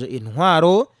yitwaje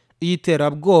intwaro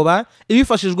y'iterabwoba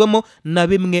ibifashijwemo na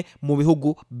bimwe mu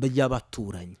bihugu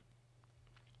by'abaturanyi.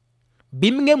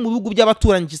 Bimwe mu bihugu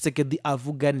by'abaturanyi Tshisekedi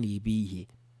avuga ni ibihe?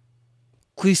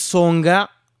 Ku isonga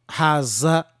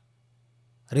haza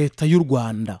leta y'u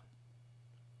Rwanda,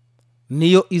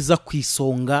 niyo iza ku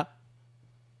isonga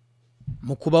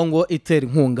mu kuba ngo itera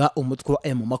inkunga umutwe wa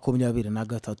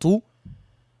M23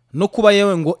 no kuba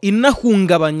yewe ngo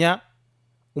inahungabanya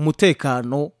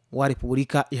umutekano wa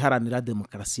Repubulika Iharanira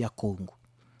Demokarasi ya Kongo.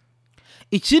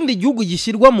 Ikindi gihugu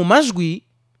gishyirwa mu majwi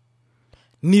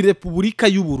ni Repubulika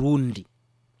y'u Burundi.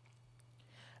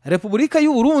 Repubulika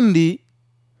y'u Burundi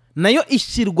nayo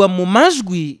ishyirwa mu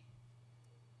majwi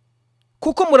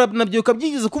kuko murabnabyuka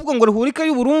byigeze kuvuga ngo Repubulika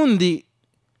y'u Burundi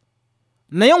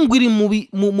nayo ngwiri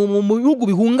mu bihugu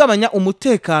bihungabanya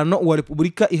umutekano wa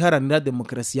Repubulika Iharanira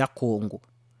Demokarasi ya Kongo.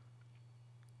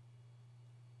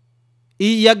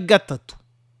 Iya gatatu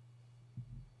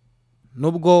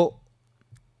nubwo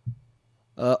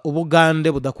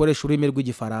Ubugande budakoresha ururimi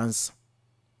rw'igifaransa,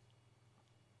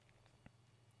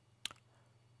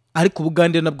 ariko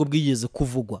Ubugande nabwo bwigeze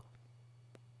kuvugwa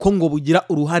ko ngo bugira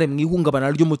uruhare mu ihungabana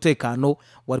ry'umutekano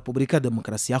wa Repubulika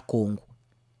Demokarasi ya Kongo.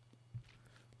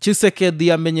 Tshisekedi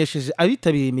yamenyesheje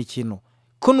abitabiriye imikino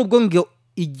ko nubwo ngo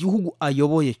igihugu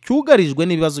ayoboye cyugarijwe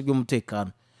n'ibibazo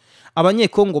by'umutekano,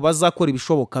 abanyekongo bazakora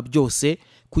ibishoboka byose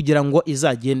kugira ngo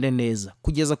izagende neza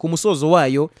kugeza ku musozo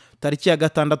wayo tariki ya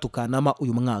 6 Kanama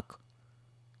uyu mwaka.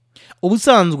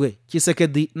 Ubusanzwe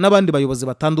Tshisekedi n'abandi bayobozi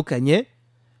batandukanye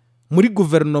muri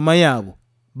guverinoma yabo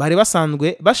bari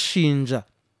basanzwe bashinja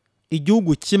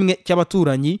igihugu kimwe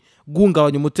cy'abaturanyi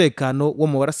guhungabanya umutekano wo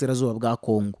mu burasirazuba bwa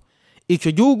Kongo.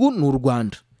 Icyo gihugu ni u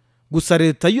Rwanda, gusa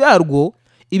leta yarwo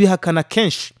ibihakana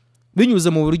kenshi binyuze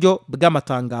mu buryo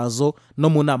bw'amatangazo no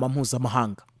mu nama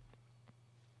mpuzamahanga.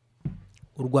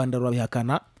 U Rwanda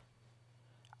rurabihakana,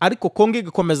 ariko Kongo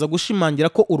igakomeza gushimangira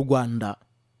ko u Rwanda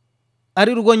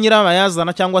ari rwo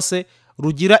nyirabayazana cyangwa se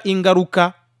rugira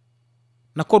ingaruka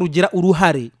nako rugira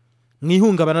uruhare mu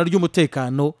ihungabana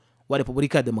ry'umutekano wa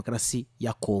Repubulika ya Demokarasi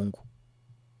ya Kongo.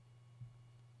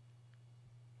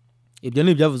 Ibyo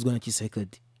ni ibyavuzwe na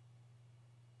Tshisekedi.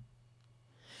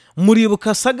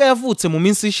 Muribuka saga yavutse mu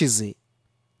minsi ishize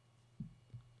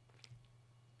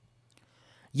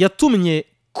yatumye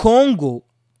Kongo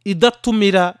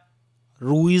idatumira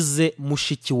Louise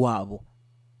Mushikiwabo.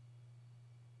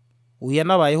 Uyu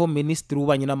yanabayeho Minisitiri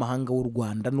w'Ububanyi n'Amahanga w'u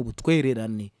Rwanda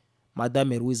n'ubutwererane,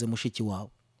 Madame Louise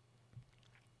Mushikiwabo.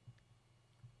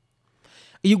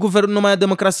 Iyi guverinoma ya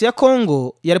Demokarasi ya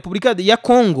Kongo, ya Repubulika ya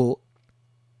Kongo,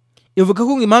 ivuga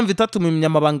ko impamvu itatuma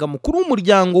umunyamabanga mukuru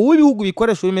w'umuryango w'ibihugu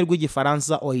bikoresha ururimi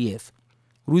rw'igifaransa OIF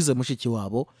Louise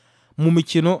Mushikiwabo mu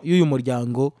mikino y'uyu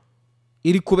muryango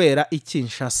iri kubera i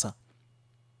Kinshasa.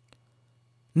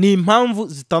 Ni impamvu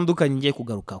zitandukanye ngiye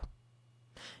kugarukaho.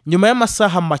 Nyuma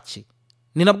y'amasaha make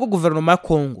ni nabwo guverinoma ya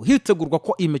Kongo hitegurwa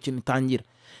ko iyi mikino itangira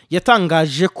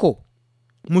yatangaje ko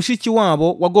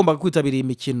Mushikiwabo wagombaga kwitabira iyi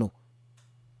mikino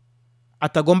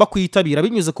atagomba kuyitabira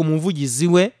binyuze ku muvugizi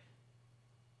we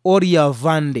Oria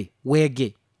Vande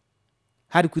Wege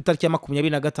hari ku itariki ya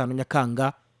 25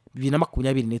 Nyakanga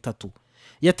 2023.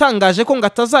 Yatangaje ko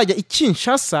ngatazajya i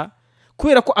Kinshasa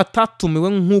kubera ko atatumiwe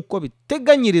nk'uko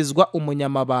biteganyirizwa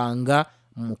umunyamabanga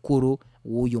mukuru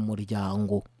w'uyu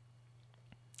muryango.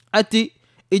 Ati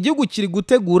igihugu kiri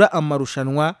gutegura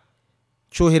amarushanwa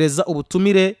cyohereza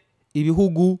ubutumire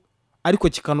ibihugu ariko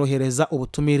kikanohereza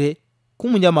ubutumire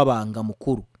k'umunyamabanga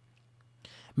mukuru.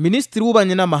 Minisitiri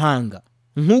w'Ububanyi n'Amahanga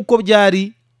nk'uko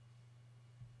byari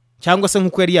cyangwa se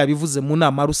nk'uko yari yabivuze mu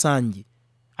nama rusange,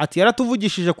 ati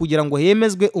yaratuvugishije kugira ngo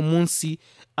hemezwe umunsi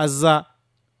aza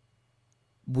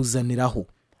buzaniraho,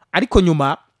 ariko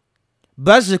nyuma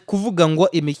baje kuvuga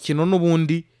ngo imikino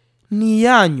n'ubundi ni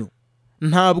yanyu,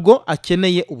 ntabwo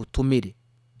akeneye ubutumire.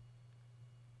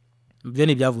 Ibyo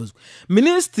ni byavuzwe.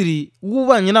 Minisitiri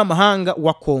w'Ububanyi n'Amahanga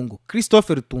wa Kongo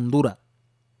Christophe Rutundura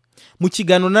mu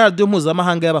kiganiro na radio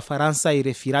mpuzamahanga y'Abafaransa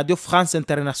RFI Radio France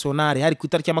Internationale hari ku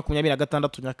itariki ya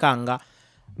 26 Nyakanga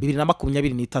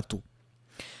 2023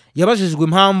 yabajijwe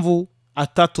impamvu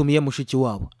atatumiye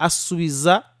Mushikiwabo,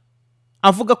 asubiza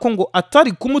avuga ko ngo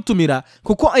atari kumutumira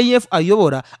kuko IF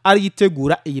ayobora ari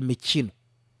yitegura iyi mikino.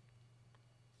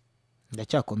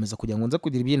 Ndacyakomeza kugira ngo nze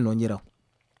kugira ibindi nongeraho.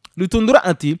 Rutundura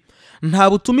ati nta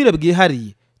butumire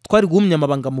bwihariye twari guhumya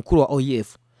amabanga mukuru wa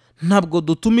OIF, ntabwo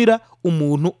dutumira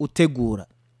umuntu utegura,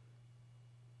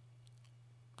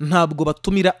 ntabwo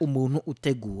batumira umuntu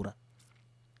utegura.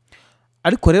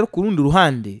 Ariko rero ku rundi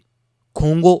ruhande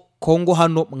Kongo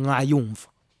hano mwayumva,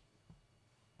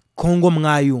 Kongo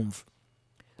mwayumva,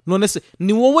 none se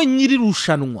ni wowe nyiri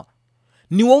rushanwa,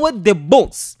 ni wowe the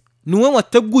boss, ni wowe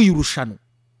wateguye urushanwa,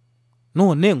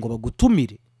 none ngo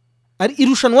bagutumire ari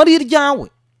irushanwa ari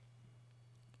iryawe?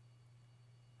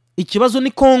 Ikibazo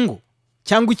ni Kongo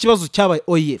cyangwa ikibazo cyabaye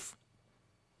OIF?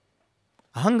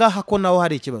 Ahangaha ko naho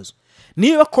hari ikibazo.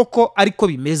 Niba koko ariko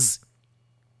bimeze,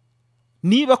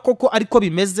 niba koko ariko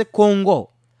bimeze Kongo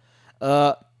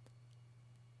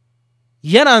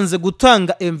yaranze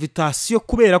gutanga invitation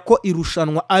kubera ko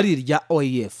irushanwa ari irya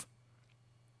OIF,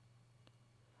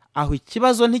 aho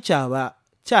ikibazo nticyaba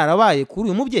cyarabaye kuri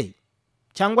uyu mubyeyi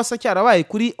cyangwa se cyarabaye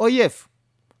kuri OIF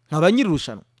nk'abanyiri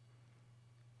rushanwa?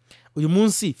 Uyu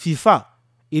munsi FIFA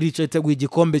iricaye iteguye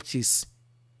igikombe cy'isi,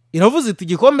 iravuze iti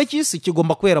igikombe cy'isi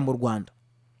kigomba kubera mu Rwanda.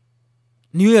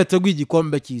 Niyo yateguye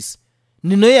igikombe cy'isi,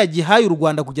 ni nayo yagihaye u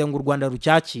Rwanda kugira ngo u Rwanda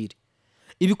rucyakire.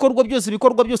 Ibikorwa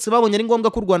byose babonye ari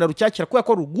ngombwa ko u Rwanda rucyakira kubera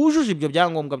ko rugujuje ibyo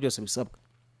byangombwa byose bisabwa.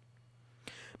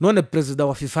 None perezida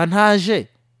wa FIFA ntaje,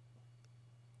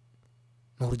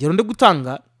 urugero ndi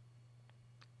gutanga,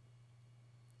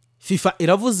 FIFA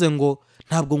iravuze ngo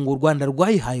ntabwo ngo u Rwanda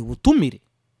rwayihaye ubutumire.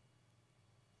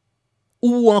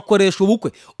 Ubu wakoresha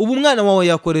ubukwe, ubu umwana wawe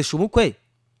yakoresha ubukwe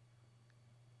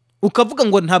ukavuga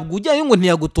ngo ntabwo ujyayo ngo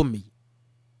ntiyagutumiye,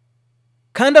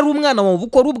 kandi ari umwana wawe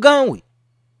ubukora ubwawe.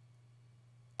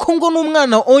 Kongo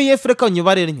n'umwana wa OIF, reka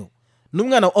nyubare ryo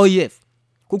n'umwana wa OIF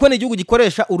kuko ni igihugu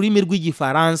gikoresha ururimi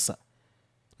rw'igifaransa,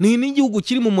 ni n'igihugu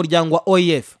kiri mu muryango wa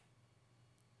OEF.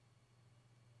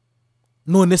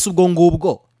 None se ubwo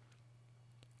ngubwo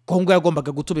Kongo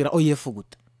yagombaga gutubira OEF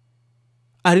gute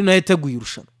ari nayo yateguye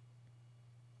irushanwa?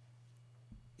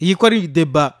 Iyi ko ari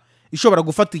deba ishobora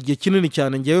gufata igihe kinini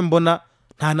cyane. Ngewe mbona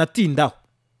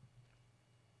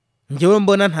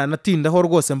nta natindaho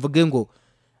rwose mvuge ngo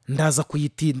ndaza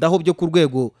kuyitindaho byo ku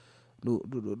rwego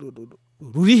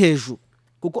ruri hejuru,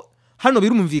 kuko hano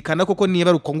birumvikana koko niba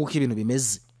ari uko nguko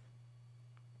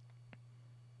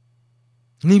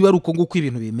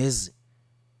ibintu bimeze,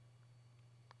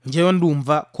 ngewe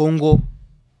ndumva Kongo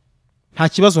nta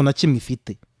kibazo na kimwe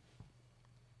ifite.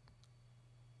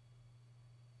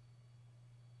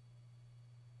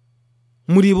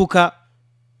 Muribuka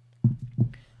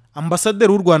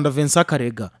ambasaderi w'u Rwanda Vincent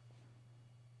Karega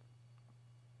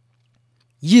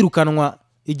yirukanwa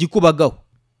igikubagaho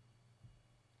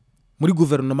muri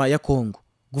guverinoma ya Kongo.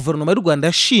 Guverinoma y'u Rwanda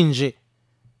yashinje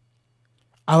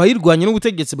abayirwanya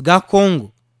n'ubutegetsi bwa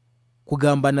Kongo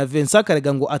kugambana Vincent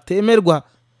Karega ngo atemerwa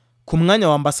ku mwanya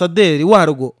wa ambasaderi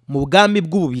warwo mu bwami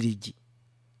bw'Ububirigi.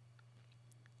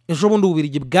 Ejo bundi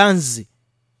Ububirigi bwanze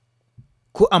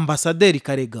ko ambasaderi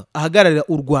Karega ahagararira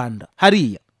u Rwanda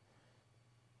hariya,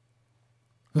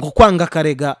 ngo kwanga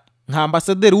Karega nka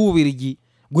ambasaderi w'Ububirigi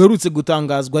guherutse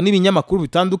gutangazwa n'ibinyamakuru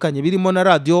bitandukanye birimo na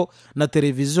radio na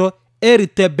televiziyo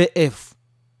RTBF.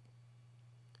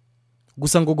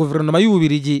 Gusa ngo guverinoma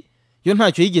y'Ububirigi yo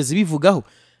ntacyo yigeze bivugaho,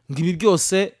 ngo ibi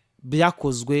byose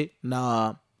byakozwe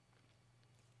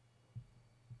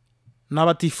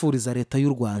n'abatifuriza leta y'u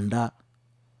Rwanda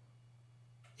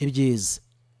ibyiza.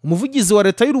 Umuvugizi wa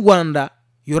leta y'u Rwanda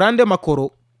Yorande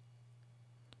Makoro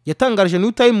yatangaje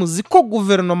New Times ko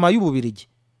guverinoma y'Ububirigi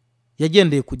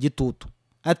yagendeye ku gitutu.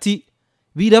 Ati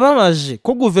birababaje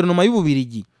ko guverinoma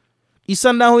y'Ububirigi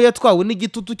isa naho yatwawe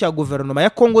n'igitutu cya guverinoma ya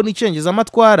Kongo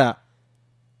n'icengezamatwara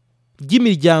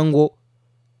ry'imiryango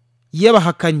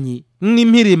y'abahakanyi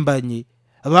n'impirimbanyi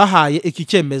bahaye iki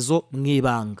cyemezo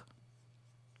mwibanga.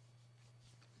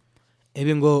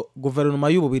 Ebe ngo guverinoma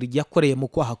y'Ububirigi yakoreye mu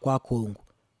kwaha kwa Kongo.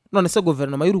 None se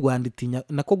guverinoma y'u Rwanda itinya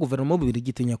nako guverinoma y'Ububirigi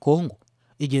itinya Kongo,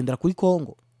 igendera kuri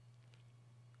Kongo?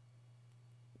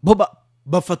 Bo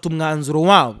bafata umwanzuro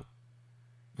wabo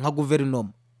nka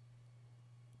guverinoma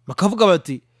bakavuga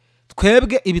bati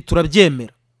twebwe ibi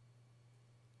turabyemera,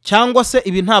 cyangwa se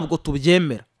ibi ntabwo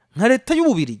tubyemera. Nka leta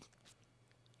y'Ububirigi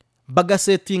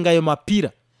bagasetinga ayo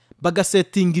mapira,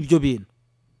 bagasetinga ibyo bintu,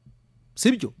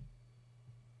 sibyo?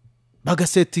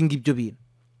 Bagasetinga ibyo bintu.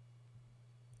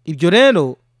 Ibyo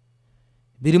rero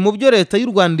biri mu byo leta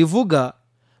y'u Rwanda ivuga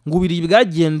ngo Ububirigi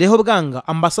bwagendeho bwanga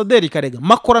ambasaderi Karega.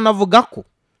 Makora navuga ko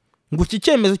ngo iki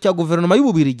cyemezo cya guverinoma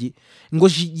y'Ububirigi ngo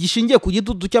gishingiye ku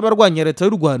gitutu cy'abarwanya leta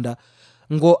y'u Rwanda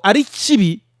ngo ari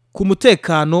kibi ku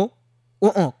mutekano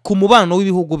ku mubano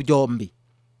w'ibihugu byombi.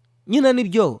 Nyina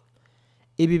nibyo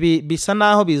ibi bisa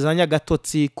naho bizanya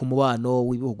gatotsi ku mubano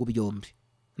w'ibihugu byombi,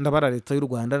 ndabara leta y'u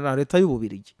Rwanda na leta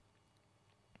y'Ububirigi.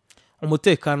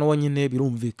 Umutekano wonyine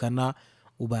birumvikana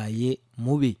ubaye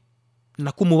mubi,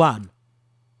 nako umubano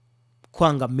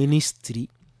kwanga ministry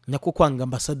nako kwanga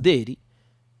ambasaderi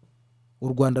u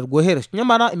Rwanda rwohereje.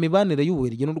 Nyamara imibanire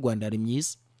y'Ububirigi n'u Rwanda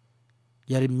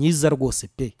yari myiza rwose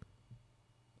pe.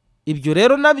 Ibyo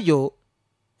rero nabyo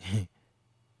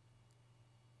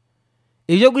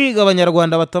ibyo guhiga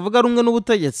abanyarwanda batavuga rumwe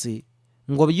n'ubutegetsi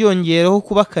ngo byiyongereho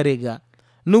kuba Karega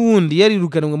n'ubundi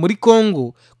yarirukanwe muri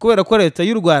Kongo kubera ko leta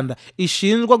y'u Rwanda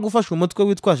ishinjwa gufasha umutwe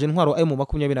witwaje intwaro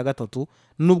M23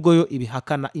 nubwo yo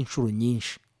ibihakana inshuro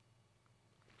nyinshi.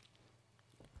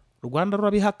 U Rwanda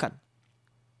rurabihakana,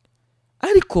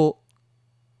 ariko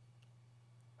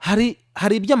hari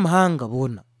iby'amahanga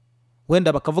bona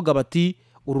wenda bakavuga bati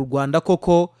uru Rwanda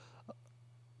koko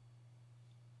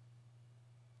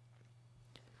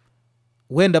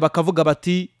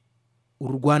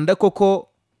uru Rwanda koko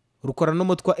rukora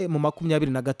n'umutwe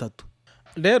M23.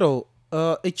 Rero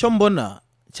icyo mbona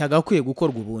cyagakwiye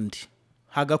gukorwa ubundi,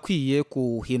 hagakwiye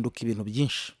guhinduka ibintu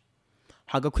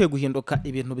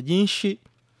byinshi,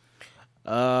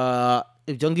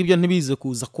 ibyo ngibyo ntibize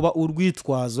kuza kuba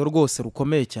urwitwazo rwose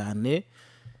rukomeye cyane.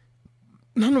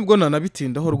 Nta nubwo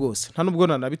nanabitindaho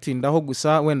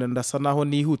gusa wenda ndasa naho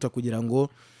nihuta kugira ngo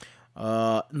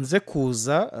nze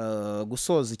kuza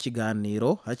gusoza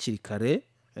ikiganiro hakiri kare,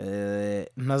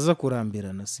 ntaza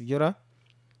kurambirana, sibyo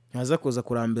ntaza kuza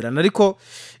kurambirana. Ariko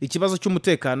ikibazo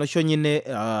cy'umutekano cyo nyine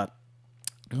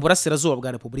mu burasirazuba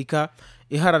bwa Repubulika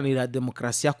Iharanira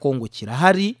Demokarasi ya Kongo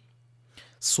kirahari,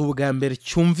 si ubwa mbere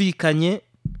cyumvikanye,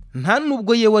 nta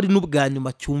nubwo yewe ari n'ubwa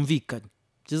nyuma cyumvikanye,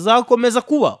 kizakomeza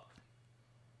kuba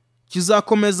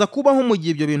kizakomeza kubaho mu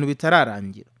gihe ibyo bintu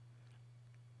bitararangira.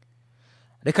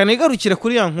 Reka nigarukire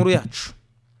kuri ya nkuru yacu.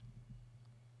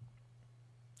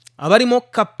 Abarimo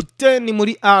Captaine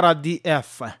muri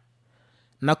RDF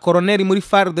na Colonel muri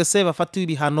FARDC bafatiwe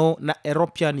ibihano na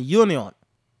European Union.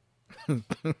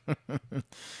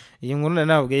 Iyi nkuru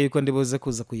nababwiye yuko ndibuze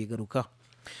kuza kuyigaruka.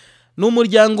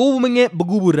 N'umuryango w'ubumwe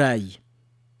bw'Uburayi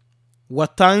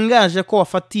watangaje ko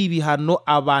wafatiye ibihano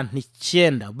abantu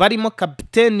 9 barimo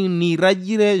Capitaine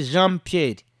Niragire Jean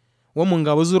Pierre wo mu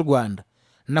ngabo z'u Rwanda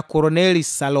na Colonel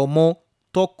Salomo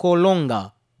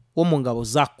Tokolonga wo mu ngabo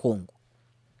za Kongo.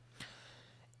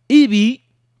 Ibi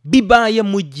bibaye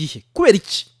mu gihe kubera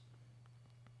iki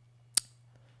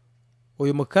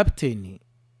uyu mu Captaine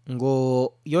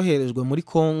ngo yoherejwe muri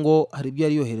Kongo, hari ibyo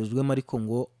yari yoherejwemo ariko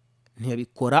ngo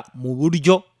ntiyabikora mu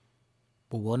buryo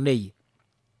buboneye.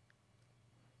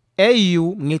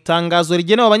 EU mu itangazo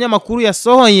rigenewe abanyamakuru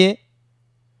yasohoye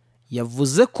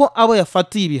yavuze ko abo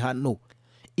yafatiye ibihano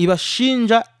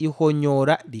ibashinja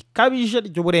ihonyora rikabije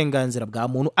ry'uburenganzira bwa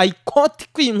muntu. Ayikoti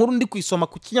kw'inkuru ndi kwisoma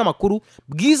ku kinyamakuru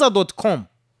bwiza.com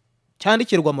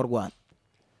cyandikirwa mu Rwanda.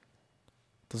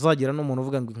 Tuzagira n'umuntu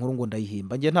uvuga ngo inkuru ngo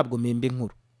ndayihimba, ngiye ntabwo mpimba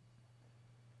inkuru.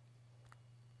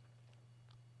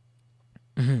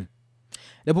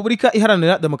 Repubulika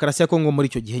Iharanira Demokarasi ya Kongo muri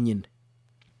icyo gihe nyine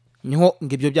niho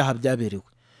ngibyo byaha byaberewe.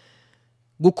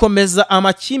 Gukomeza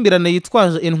amakimbirane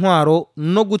yitwaje intwaro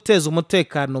no guteza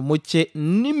umutekano muke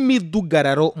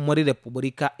n'imidugararo muri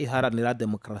Repubulika Iharanira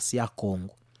Demokarasi ya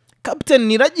Kongo. Capitaine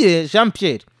Niragire Jean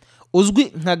Pierre uzwi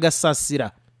nka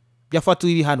Gasasira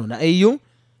yafatiwe ibihano na EU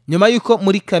nyuma yuko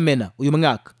muri Kamena uyu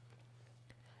mwaka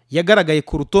yagaragaye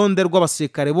ku rutonde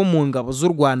rw'abasirikare bo mu ngabo z'u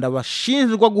Rwanda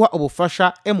bashinjwa guha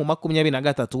ubufasha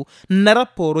M23 na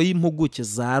raporo y'impuguke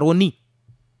za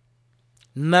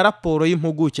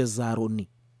Loni.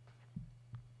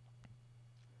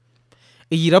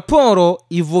 Iyi raporo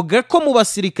ivuga ko mu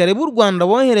basirikare b'u Rwanda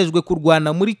boherejwe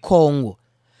kurwana muri Kongo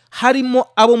harimo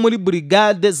abo muri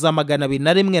brigade za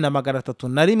 201 na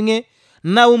 301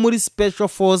 n'abo muri Special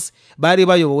Force bari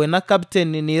bayobowe na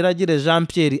Capitaine Niragire Jean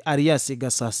Pierre alias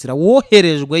Gasasira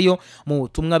woherejweyo mu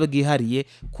butumwa bwihariye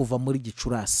kuva muri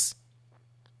Gicurasi.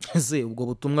 Ese ubwo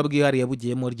butumwa bwihariye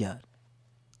bugiyemo ryari?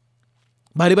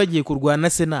 Bari bagiye kurwana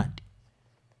Senate,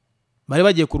 bari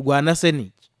bagiye kurwana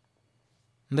Senate.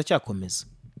 Ndacyakomeza.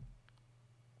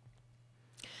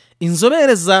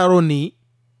 Inzobere za Loni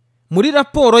muri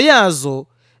raporo yazo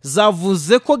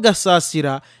zavuze ko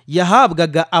Gasasira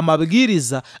yahabwaga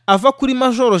amabwiriza ava kuri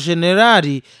Major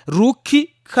General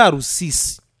Ruki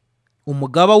Karusisi,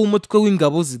 umugaba w'umutwe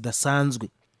w'ingabo zidasanzwe.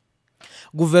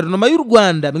 Guverinoma y'u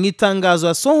Rwanda mu itangazo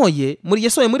yasohoye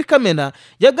muri Kamena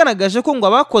yagaragaje ko ngo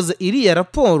abakoze iriya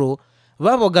raporo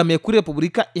babogamiye kuri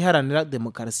Repubulika Iharanira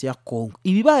Demokarasi ya Kongo.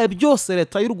 Ibibaye byose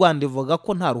leta y'u Rwanda ivuga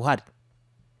ko nta ruhari.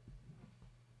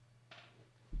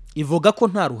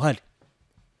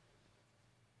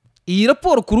 Iyi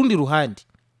raporo ku rundi ruhande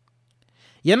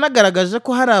yanagaragaje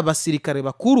ko hari abasirikare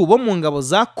bakuru bo mu ngabo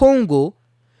za Kongo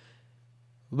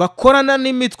bakorana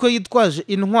n'imitwe yitwaje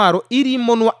intwaro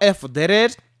irimo n'wa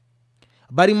FDLR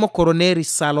barimo Colonel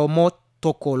Salomo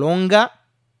Tokolonga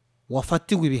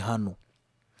wafatiwe ibihano.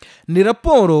 Ni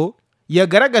raporo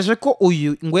yagaragaje ko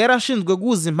uyu ngo yarashinzwe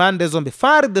guhuza impande zombi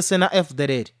FARDC na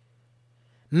FDLR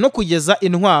no kugeza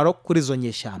intwaro kuri izo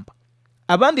nyeshyamba.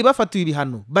 Abandi bafatiwe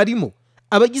ibihano barimo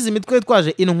abagize imitwe yitwaje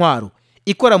intwaro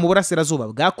ikora mu burasirazuba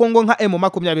bwa Kongo nka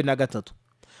M23,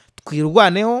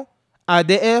 Twirwaneho,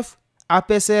 ADF,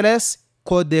 APCLS,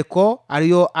 Codeco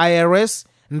ariyo IRS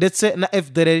ndetse na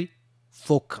FDLR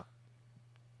Foka.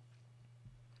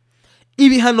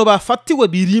 Ibihano bafatiwe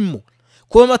birimo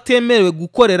kuba batemerewe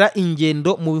gukorera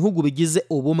ingendo mu bihugu bigize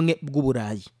ubumwe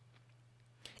bw'Uburayi.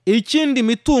 Ikindi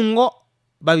mitungo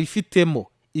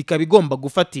babifitemo ikabigomba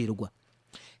gufatirwa.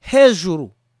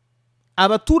 Hejuru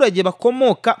abaturage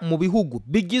bakomoka mu bihugu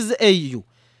bigize EU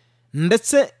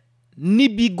ndetse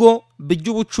n'ibigo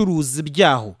by'ubucuruzi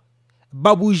byaho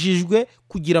babujijwe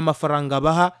kugira amafaranga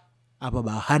baha aba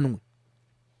bahanwe.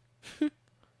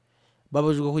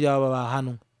 Babujijwe kugira aba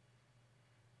bahanwe.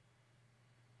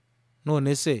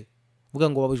 None se vuga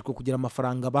ngo babujijwe kugira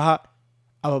amafaranga baha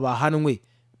aba bahanwe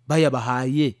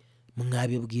bayabahaye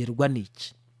mwabibwirwa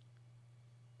n'iki?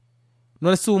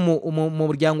 None se mu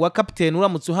muryango wa Captaine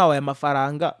uramutse uhawe aya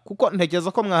mafaranga, kuko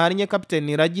ntekereza ko mwahariye Captaine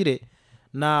Niragire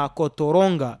na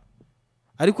Kotoronga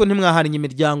ariko ntimwahariye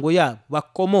imiryango yabo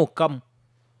bakomokamo.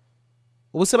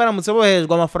 Ubu se baramutse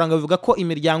boherejwe amafaranga bivuga ko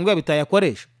imiryango yabo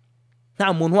itayakoresha?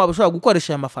 Nta muntu waba ushobora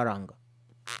gukoresha aya mafaranga.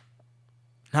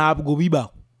 Ntabwo bibaho,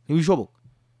 ntibishoboka.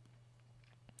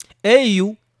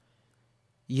 EU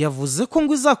yavuze ko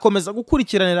ngo izakomeza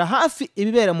gukurikiranira hafi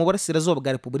ibibera mu burasirazuba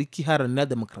bwa Repubulika Iharanira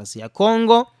Demokarasi ya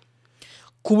Kongo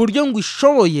ku buryo ngo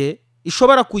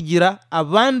ishobora kugira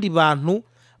abandi bantu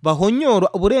bahonyora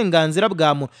uburenganzira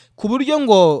bwa muntu, ku buryo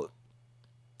ngo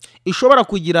ishobora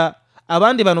kugira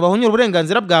abandi bantu bahonyora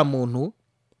uburenganzira bwa muntu,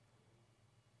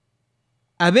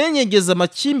 abenyegeza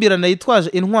amakimbirane yitwaje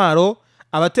intwaro,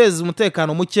 abateza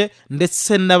umutekano muke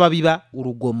ndetse n'ababiba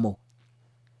urugomo.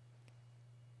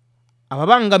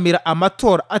 Ababangamira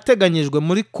amatora ateganyijwe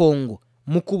muri Kongo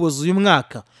mu kuboza uyu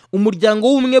mwaka, umuryango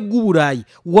w'ubumwe bw'Uburayi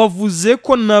wavuze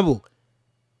ko nabo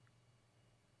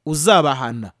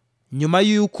uzabahana nyuma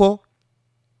y'uko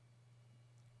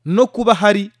no kuba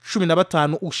hari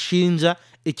 15 ushinja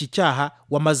iki cyaha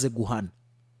wamaze guhana.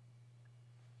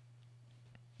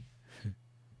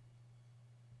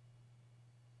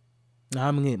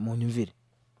 Namwe mu nyumvire,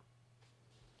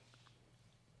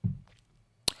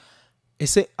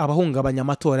 ese abahungabanya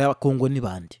amatora ya Kongo ni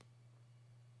bande?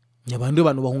 Nyabandi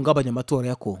bantu bahungabanya amatora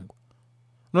ya Kongo.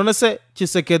 None se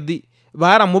Tshisekedi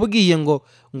baramubwiye ngo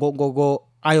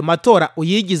ayo matora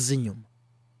uyigize inyuma?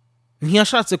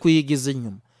 Ntiyashatse kuyigiza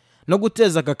inyuma no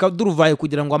guteza akaduruvayo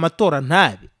kugira ngo amatora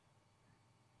ntabe.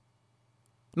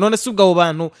 None se ubwo abo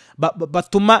bantu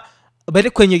batuma bari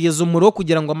kwenyegeza umuro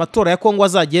kugira ngo amatora ya Kongo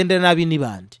azagende nabi ni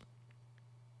bande?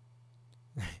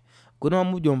 Kuno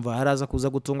mubyumva haraza kuza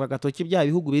gutunga gatoki bya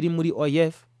bihugu biri muri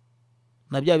OEF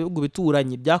na bya bihugu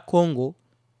bituranye bya Kongo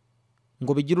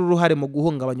ngo bigira uruhare mu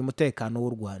guhungabanya umutekano w'u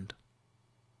Rwanda.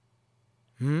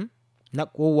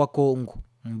 Nako wa Kongo,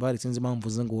 mbari sinzi impamvu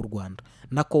ze ngo w'u Rwanda,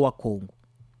 nako wa Kongo.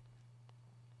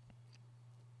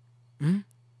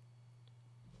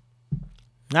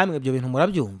 Namwe ibyo bintu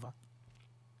murabyumva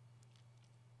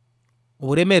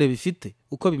uburemere bifite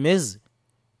uko bimeze?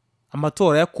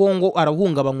 Amatora ya Kongo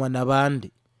arahungabanywa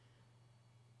nabandi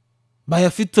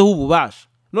bayafiteho ububasha.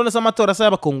 None se amatora asa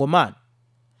y'abakongomani?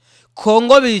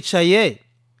 Kongo bicaye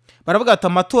baravuga ati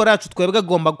amatora yacu twebwe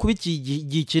agomba kuba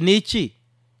iki n'iki,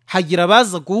 hagira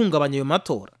baza guhungabanya ayo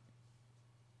matora.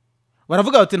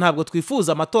 Baravuga bati ntabwo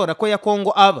twifuza amatora ko ya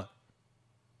Kongo aba.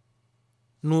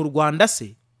 Ni u Rwanda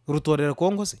se rutorera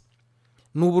Kongo se?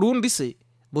 Ni u Burundi se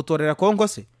butorera Kongo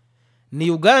se?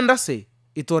 Ni Uganda se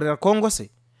itorera Kongo se?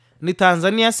 Ni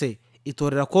Tanzania se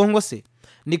itorera Kongo se?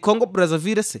 Ni Congo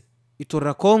Brazzaville se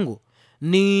itorera Kongo?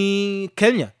 Ni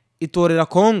Kenya itorera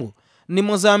Kongo? Ni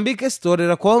Mozambique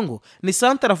itorera Kongo? Ni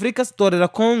Central Africa itorera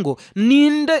Kongo?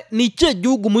 Ninde ni cyo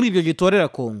gihugu muri ibyo gitorera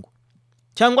Kongo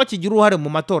cyangwa kigira uruhare mu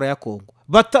matora ya Kongo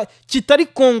kitari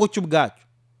Kongo cy'ubwacyo?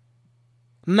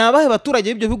 Nabahe baturage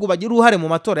y'ibyo bihugu bagira uruhare mu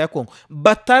matora ya Kongo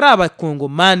batari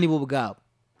abakongomani bo bwabo?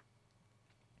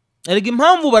 Erega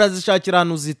impamvu barazishakira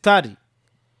ahantu zitari,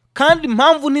 kandi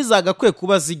impamvu ntizagakwiye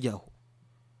kuba zijyaho.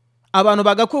 Abantu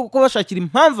bagakwiye kuba bashakira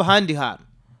impamvu ahandi hantu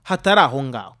hatari aho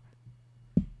ngaho.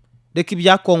 Reka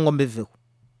ibya Kongo mbiveho,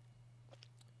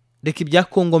 reka ibya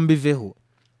Kongo mbiveho,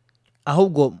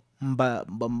 ahubwo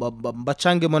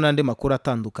mbacangemo n'andi makuru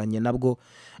atandukanye nabwo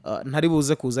ntari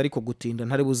buze kuza ariko gutinda,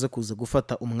 ntari buze kuza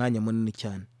gufata umwanya munini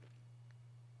cyane.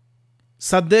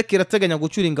 SADC irateganya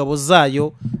gucyura ingabo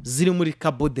zayo ziri muri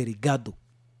Cabo Delgado.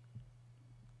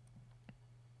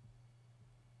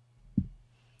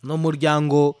 No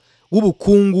muryango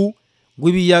w'ubukungu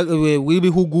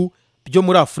w'ibihugu byo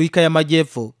muri Afrika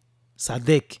y'Amajyepfo,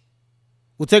 SADC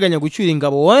uteganya gucyura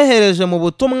ingabo wohereje mu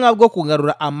butumwa bwo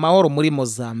kugarura amahoro muri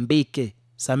Mozambique.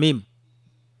 Samim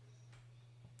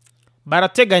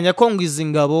barateganya ko ngo izi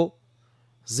ngabo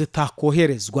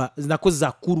zitakoherezwa, nako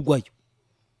zakurwayo.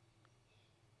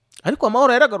 Ariko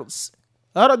amahoro yaragarutse.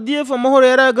 RDF amahoro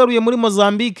yaragaruye muri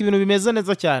Mozambique, ibintu bimeze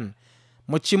neza cyane.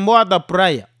 Mu Chimboa da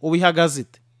Praia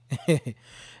ubihagazite.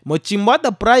 Mu Chimboa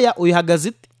da Praia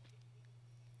ubihagazite.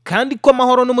 Kandi ko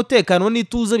amahoro n'umutekano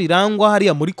n'ituze birangwa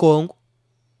hariya muri Kongo.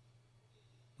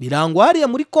 Birangwa hariya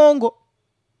muri Kongo.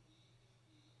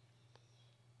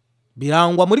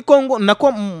 Birangwa muri Kongo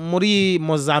nako muri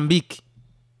Mozambique.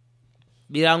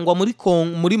 Birangwa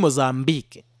muri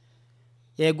Mozambique.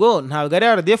 Yego ntabwo ari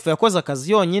RDF yakoze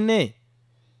akazi yonyine,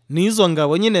 nizo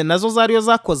ngabo nyine nazo zariyo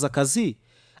zakoze akazi.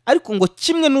 Ariko ngo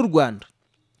kimwe n'u Rwanda,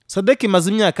 SADC imaze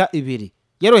imyaka 2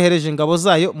 yarohereje ingabo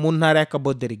zayo mu ntara ya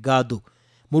Cabo Delgado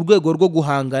mu rwego rwo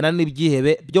guhangana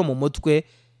n'ibyihebe byo mu mutwe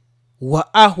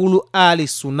wa Ahlu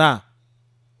al-Sunna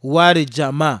wal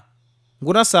Jamaa,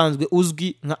 ngo nasanzwe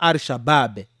uzwi nka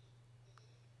Al-Shabaab.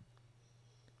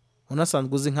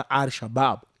 Unasanzwe uzwi nka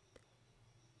Al-Shabaab.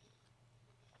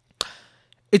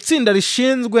 Itsinda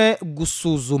rishinzwe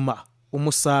gusuzuma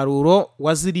umusaruro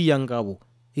wa ziriya ngabo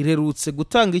irerutse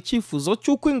gutanga icyifuzo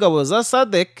cy'uko ingabo za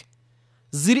SADC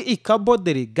ziri i Cabo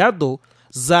Delgado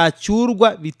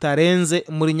zacyurwa bitarenze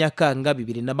muri Nyakanga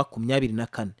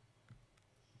 2024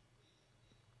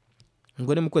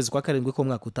 ngo ni mu kwezi kwa karindwi ko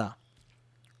mwaka utaha.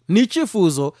 Ni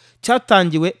icyifuzo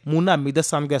cyatangiwe mu nama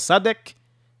idasanzwe ya SADC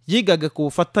yigaga ku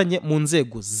bufatanye mu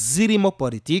nzego zirimo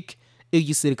politiki,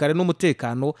 igisirikare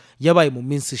n'umutekano yabaye mu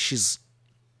minsi ishize.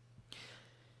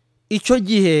 Icyo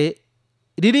gihe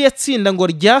ririya tsinda ngo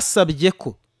ryasabye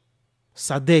ko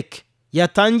SADC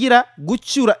yatangira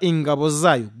gucyura ingabo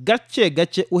zayo gake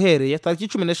gake uhereye tariki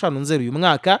 15 Nzeri uyu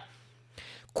mwaka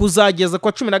kuzageza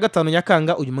kwa 15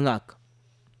 Nyakanga uyu mwaka.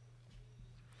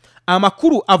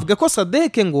 Amakuru avuga ko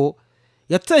SADC ngo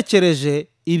yatekereje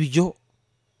ibyo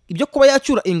kuba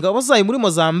yacyura ingabo zayo muri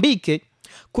Mozambique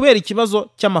kubera ikibazo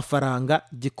cy'amafaranga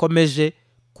gikomeje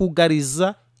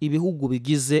kugariza ibihugu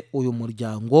bigize uyu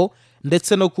muryango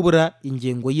ndetse no kubura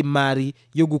ingengo y'imari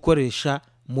yo gukoresha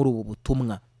muri ubu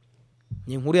butumwa.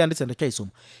 Ni inkuru yanditse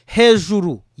ndacyayisoma.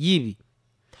 Hejuru yibi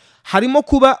harimo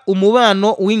kuba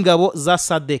umubano w'ingabo za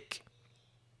SADC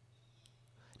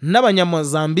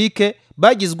n'abanyamozambique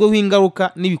bagizweho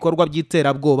ingaruka n'ibikorwa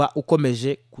by'iterabwoba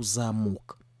ukomeje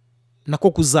kuzamuka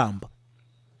nako kuzamba.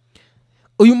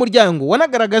 Uyu muryango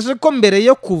wanagaragaje ko mbere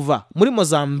yo kuva muri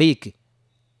Mozambique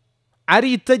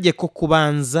ari itegeko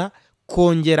kubanza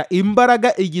kongera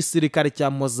imbaraga igisirikare cya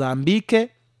Mozambique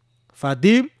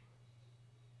FADIM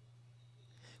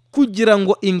kugira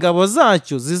ngo ingabo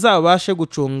zacyo zizabashe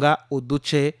gucunga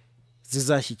uduce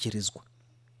zizashyikirizwa.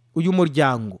 Uyu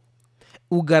muryango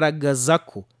ugaragaza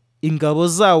ko ingabo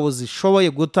zawo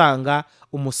zishoboye gutanga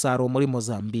umusaruro muri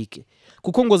Mozambique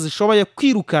kuko ngo zishoboye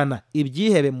kwirukana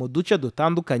ibyihebe mu duce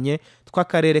dutandukanye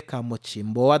tw'akarere ka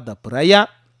Mochimboa da Praia,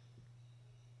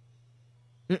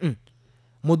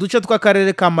 mu duce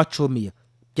tw'akarere ka Machomia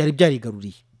byari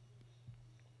byarigaruriye.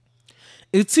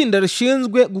 Itsinda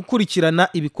rishinzwe gukurikirana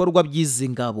ibikorwa by'izi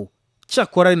ngabo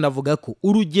cyakora rinavuga ko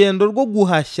urugendo rwo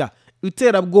guhashya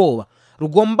iterabwoba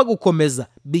rugomba gukomeza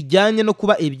bijyanye no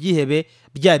kuba ibyihebe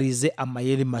byarize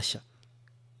amayeri mashya.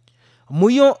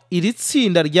 Muyo iri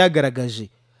tsinda ryagaragaje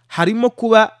harimo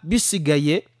kuba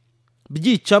bisigaye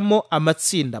byicamo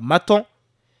amatsinda mato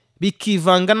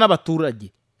bikivanga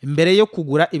n'abaturage mbere yo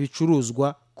kugura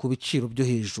ibicuruzwa ku biciro byo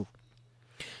hejuru.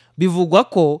 Bivugwa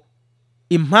ko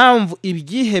impamvu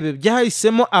ibyihebe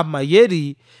byahisemo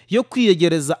amayeri yo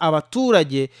kwiyegereza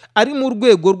abaturage ari mu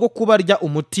rwego rwo kubarya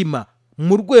umutima,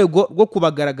 mu rwego rwo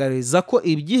kubagaragariza ko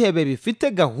ibyihebe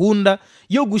bifite gahunda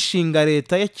yo gushinga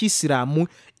leta ya Kisilamu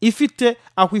ifite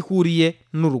aho ihuriye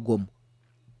n'urugomo.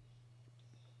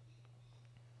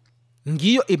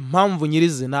 Ngiyo impamvu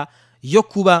nyirizina yo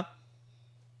kuba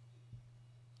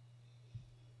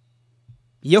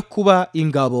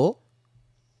ingabo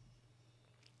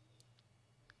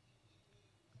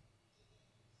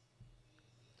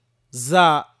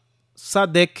za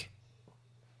SADC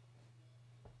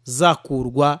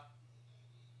zakurwa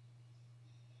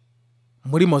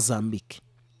muri Mozambique.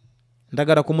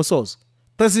 Ndagara ku musozo.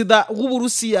 Perezida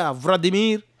w'Uburusiya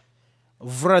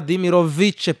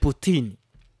Vladimirovich Putin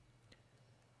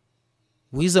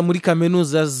wize muri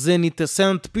kaminuza Zenit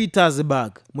St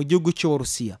Petersburg mu gihugu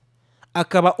cy'Uburusiya,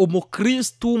 akaba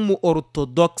umukristu mu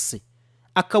orthodoxe,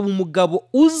 akaba umugabo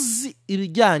uzi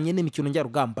ibijyanye n'imikino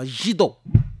njyarugamba judo.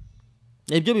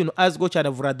 Ibyo bintu azwiho cyane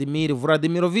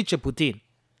Vladimirovich Putin.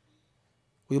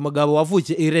 Uyu mugabo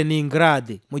wavukiye i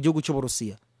Leningrad mu gihugu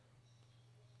cy'Uburusiya,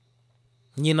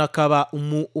 nyina akaba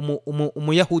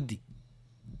umuyahudi,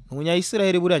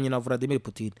 umunyayisiraheli buriya nyina Vladimir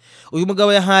Putin. Uyu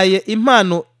mugabo yahaye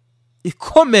impano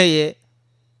ikomeye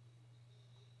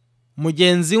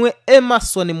mugenzi we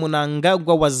Emerson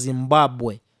Mnangagwa wa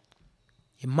Zimbabwe,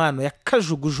 impano ya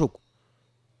kajugujugu.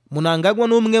 Mnangagwa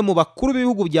ni umwe mu bakuru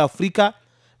b'ibihugu bya Afurika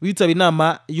bitaba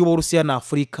inama y'Uburusiya na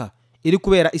Afurika iri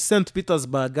kubera i St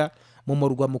Petersburg mu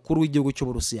murwa mukuru w'igihugu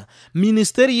cy'Uburusiya.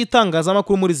 Minisiteri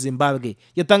y'itangazamakuru muri Zimbabwe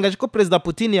yatangaje ko Perezida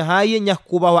Putin yahaye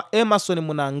nyakubahwa Emerson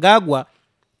Mnangagwa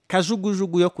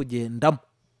kajugujugu yo kugendamo.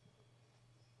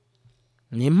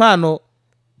 Ni impano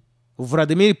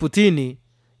Vladimir Putin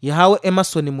yahawe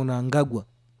Emerson Mnangagwa.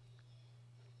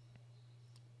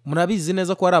 Murabizi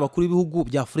neza ko hari abakuru b'ibihugu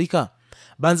bya Afurika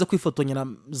banze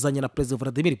kwifotozanya na Perezida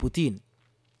Vladimir Putin.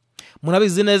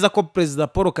 Murabizi neza ko Perezida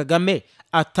Paul Kagame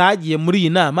atagiye muri iyi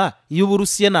nama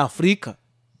y'Uburusiya na Afurika.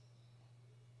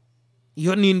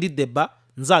 Iyo nindi deba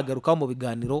nzagaruka mu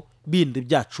biganiro bindi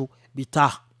byacu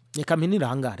bitaha. Reka minira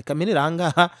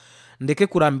ahangaha ndeke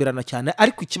kurambirana cyane,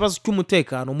 ariko ikibazo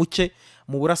cy'umutekano muke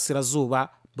mu burasirazuba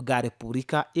bwa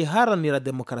Repubulika Iharanira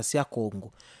Demokarasi ya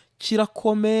Kongo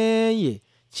kirakomeye.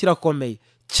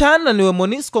 Cyananiwe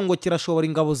Monusco ngo kirashobora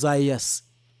ingabo za EAC,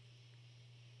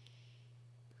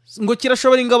 ngo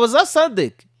kirashobora ingabo za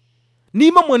SADC.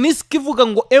 Niba MONUSCO ivuga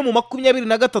ngo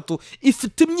M23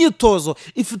 ifite imyitozo,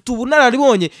 ifite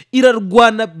ubunararibonye,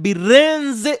 irarwana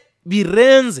birenze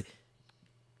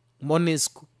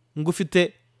MONUSCO, ngo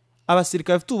ufite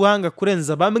abasirikare bafite ubuhanga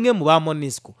kurenza bamwe mu ba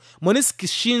MONUSCO. MONUSCO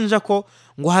ishinja ko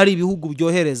ngo hari ibihugu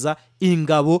byohereza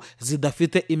ingabo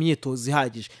zidafite imyitozo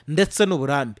ihagije ndetse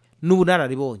n'uburambe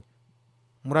n'ubunararibonye.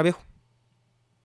 Murabeho.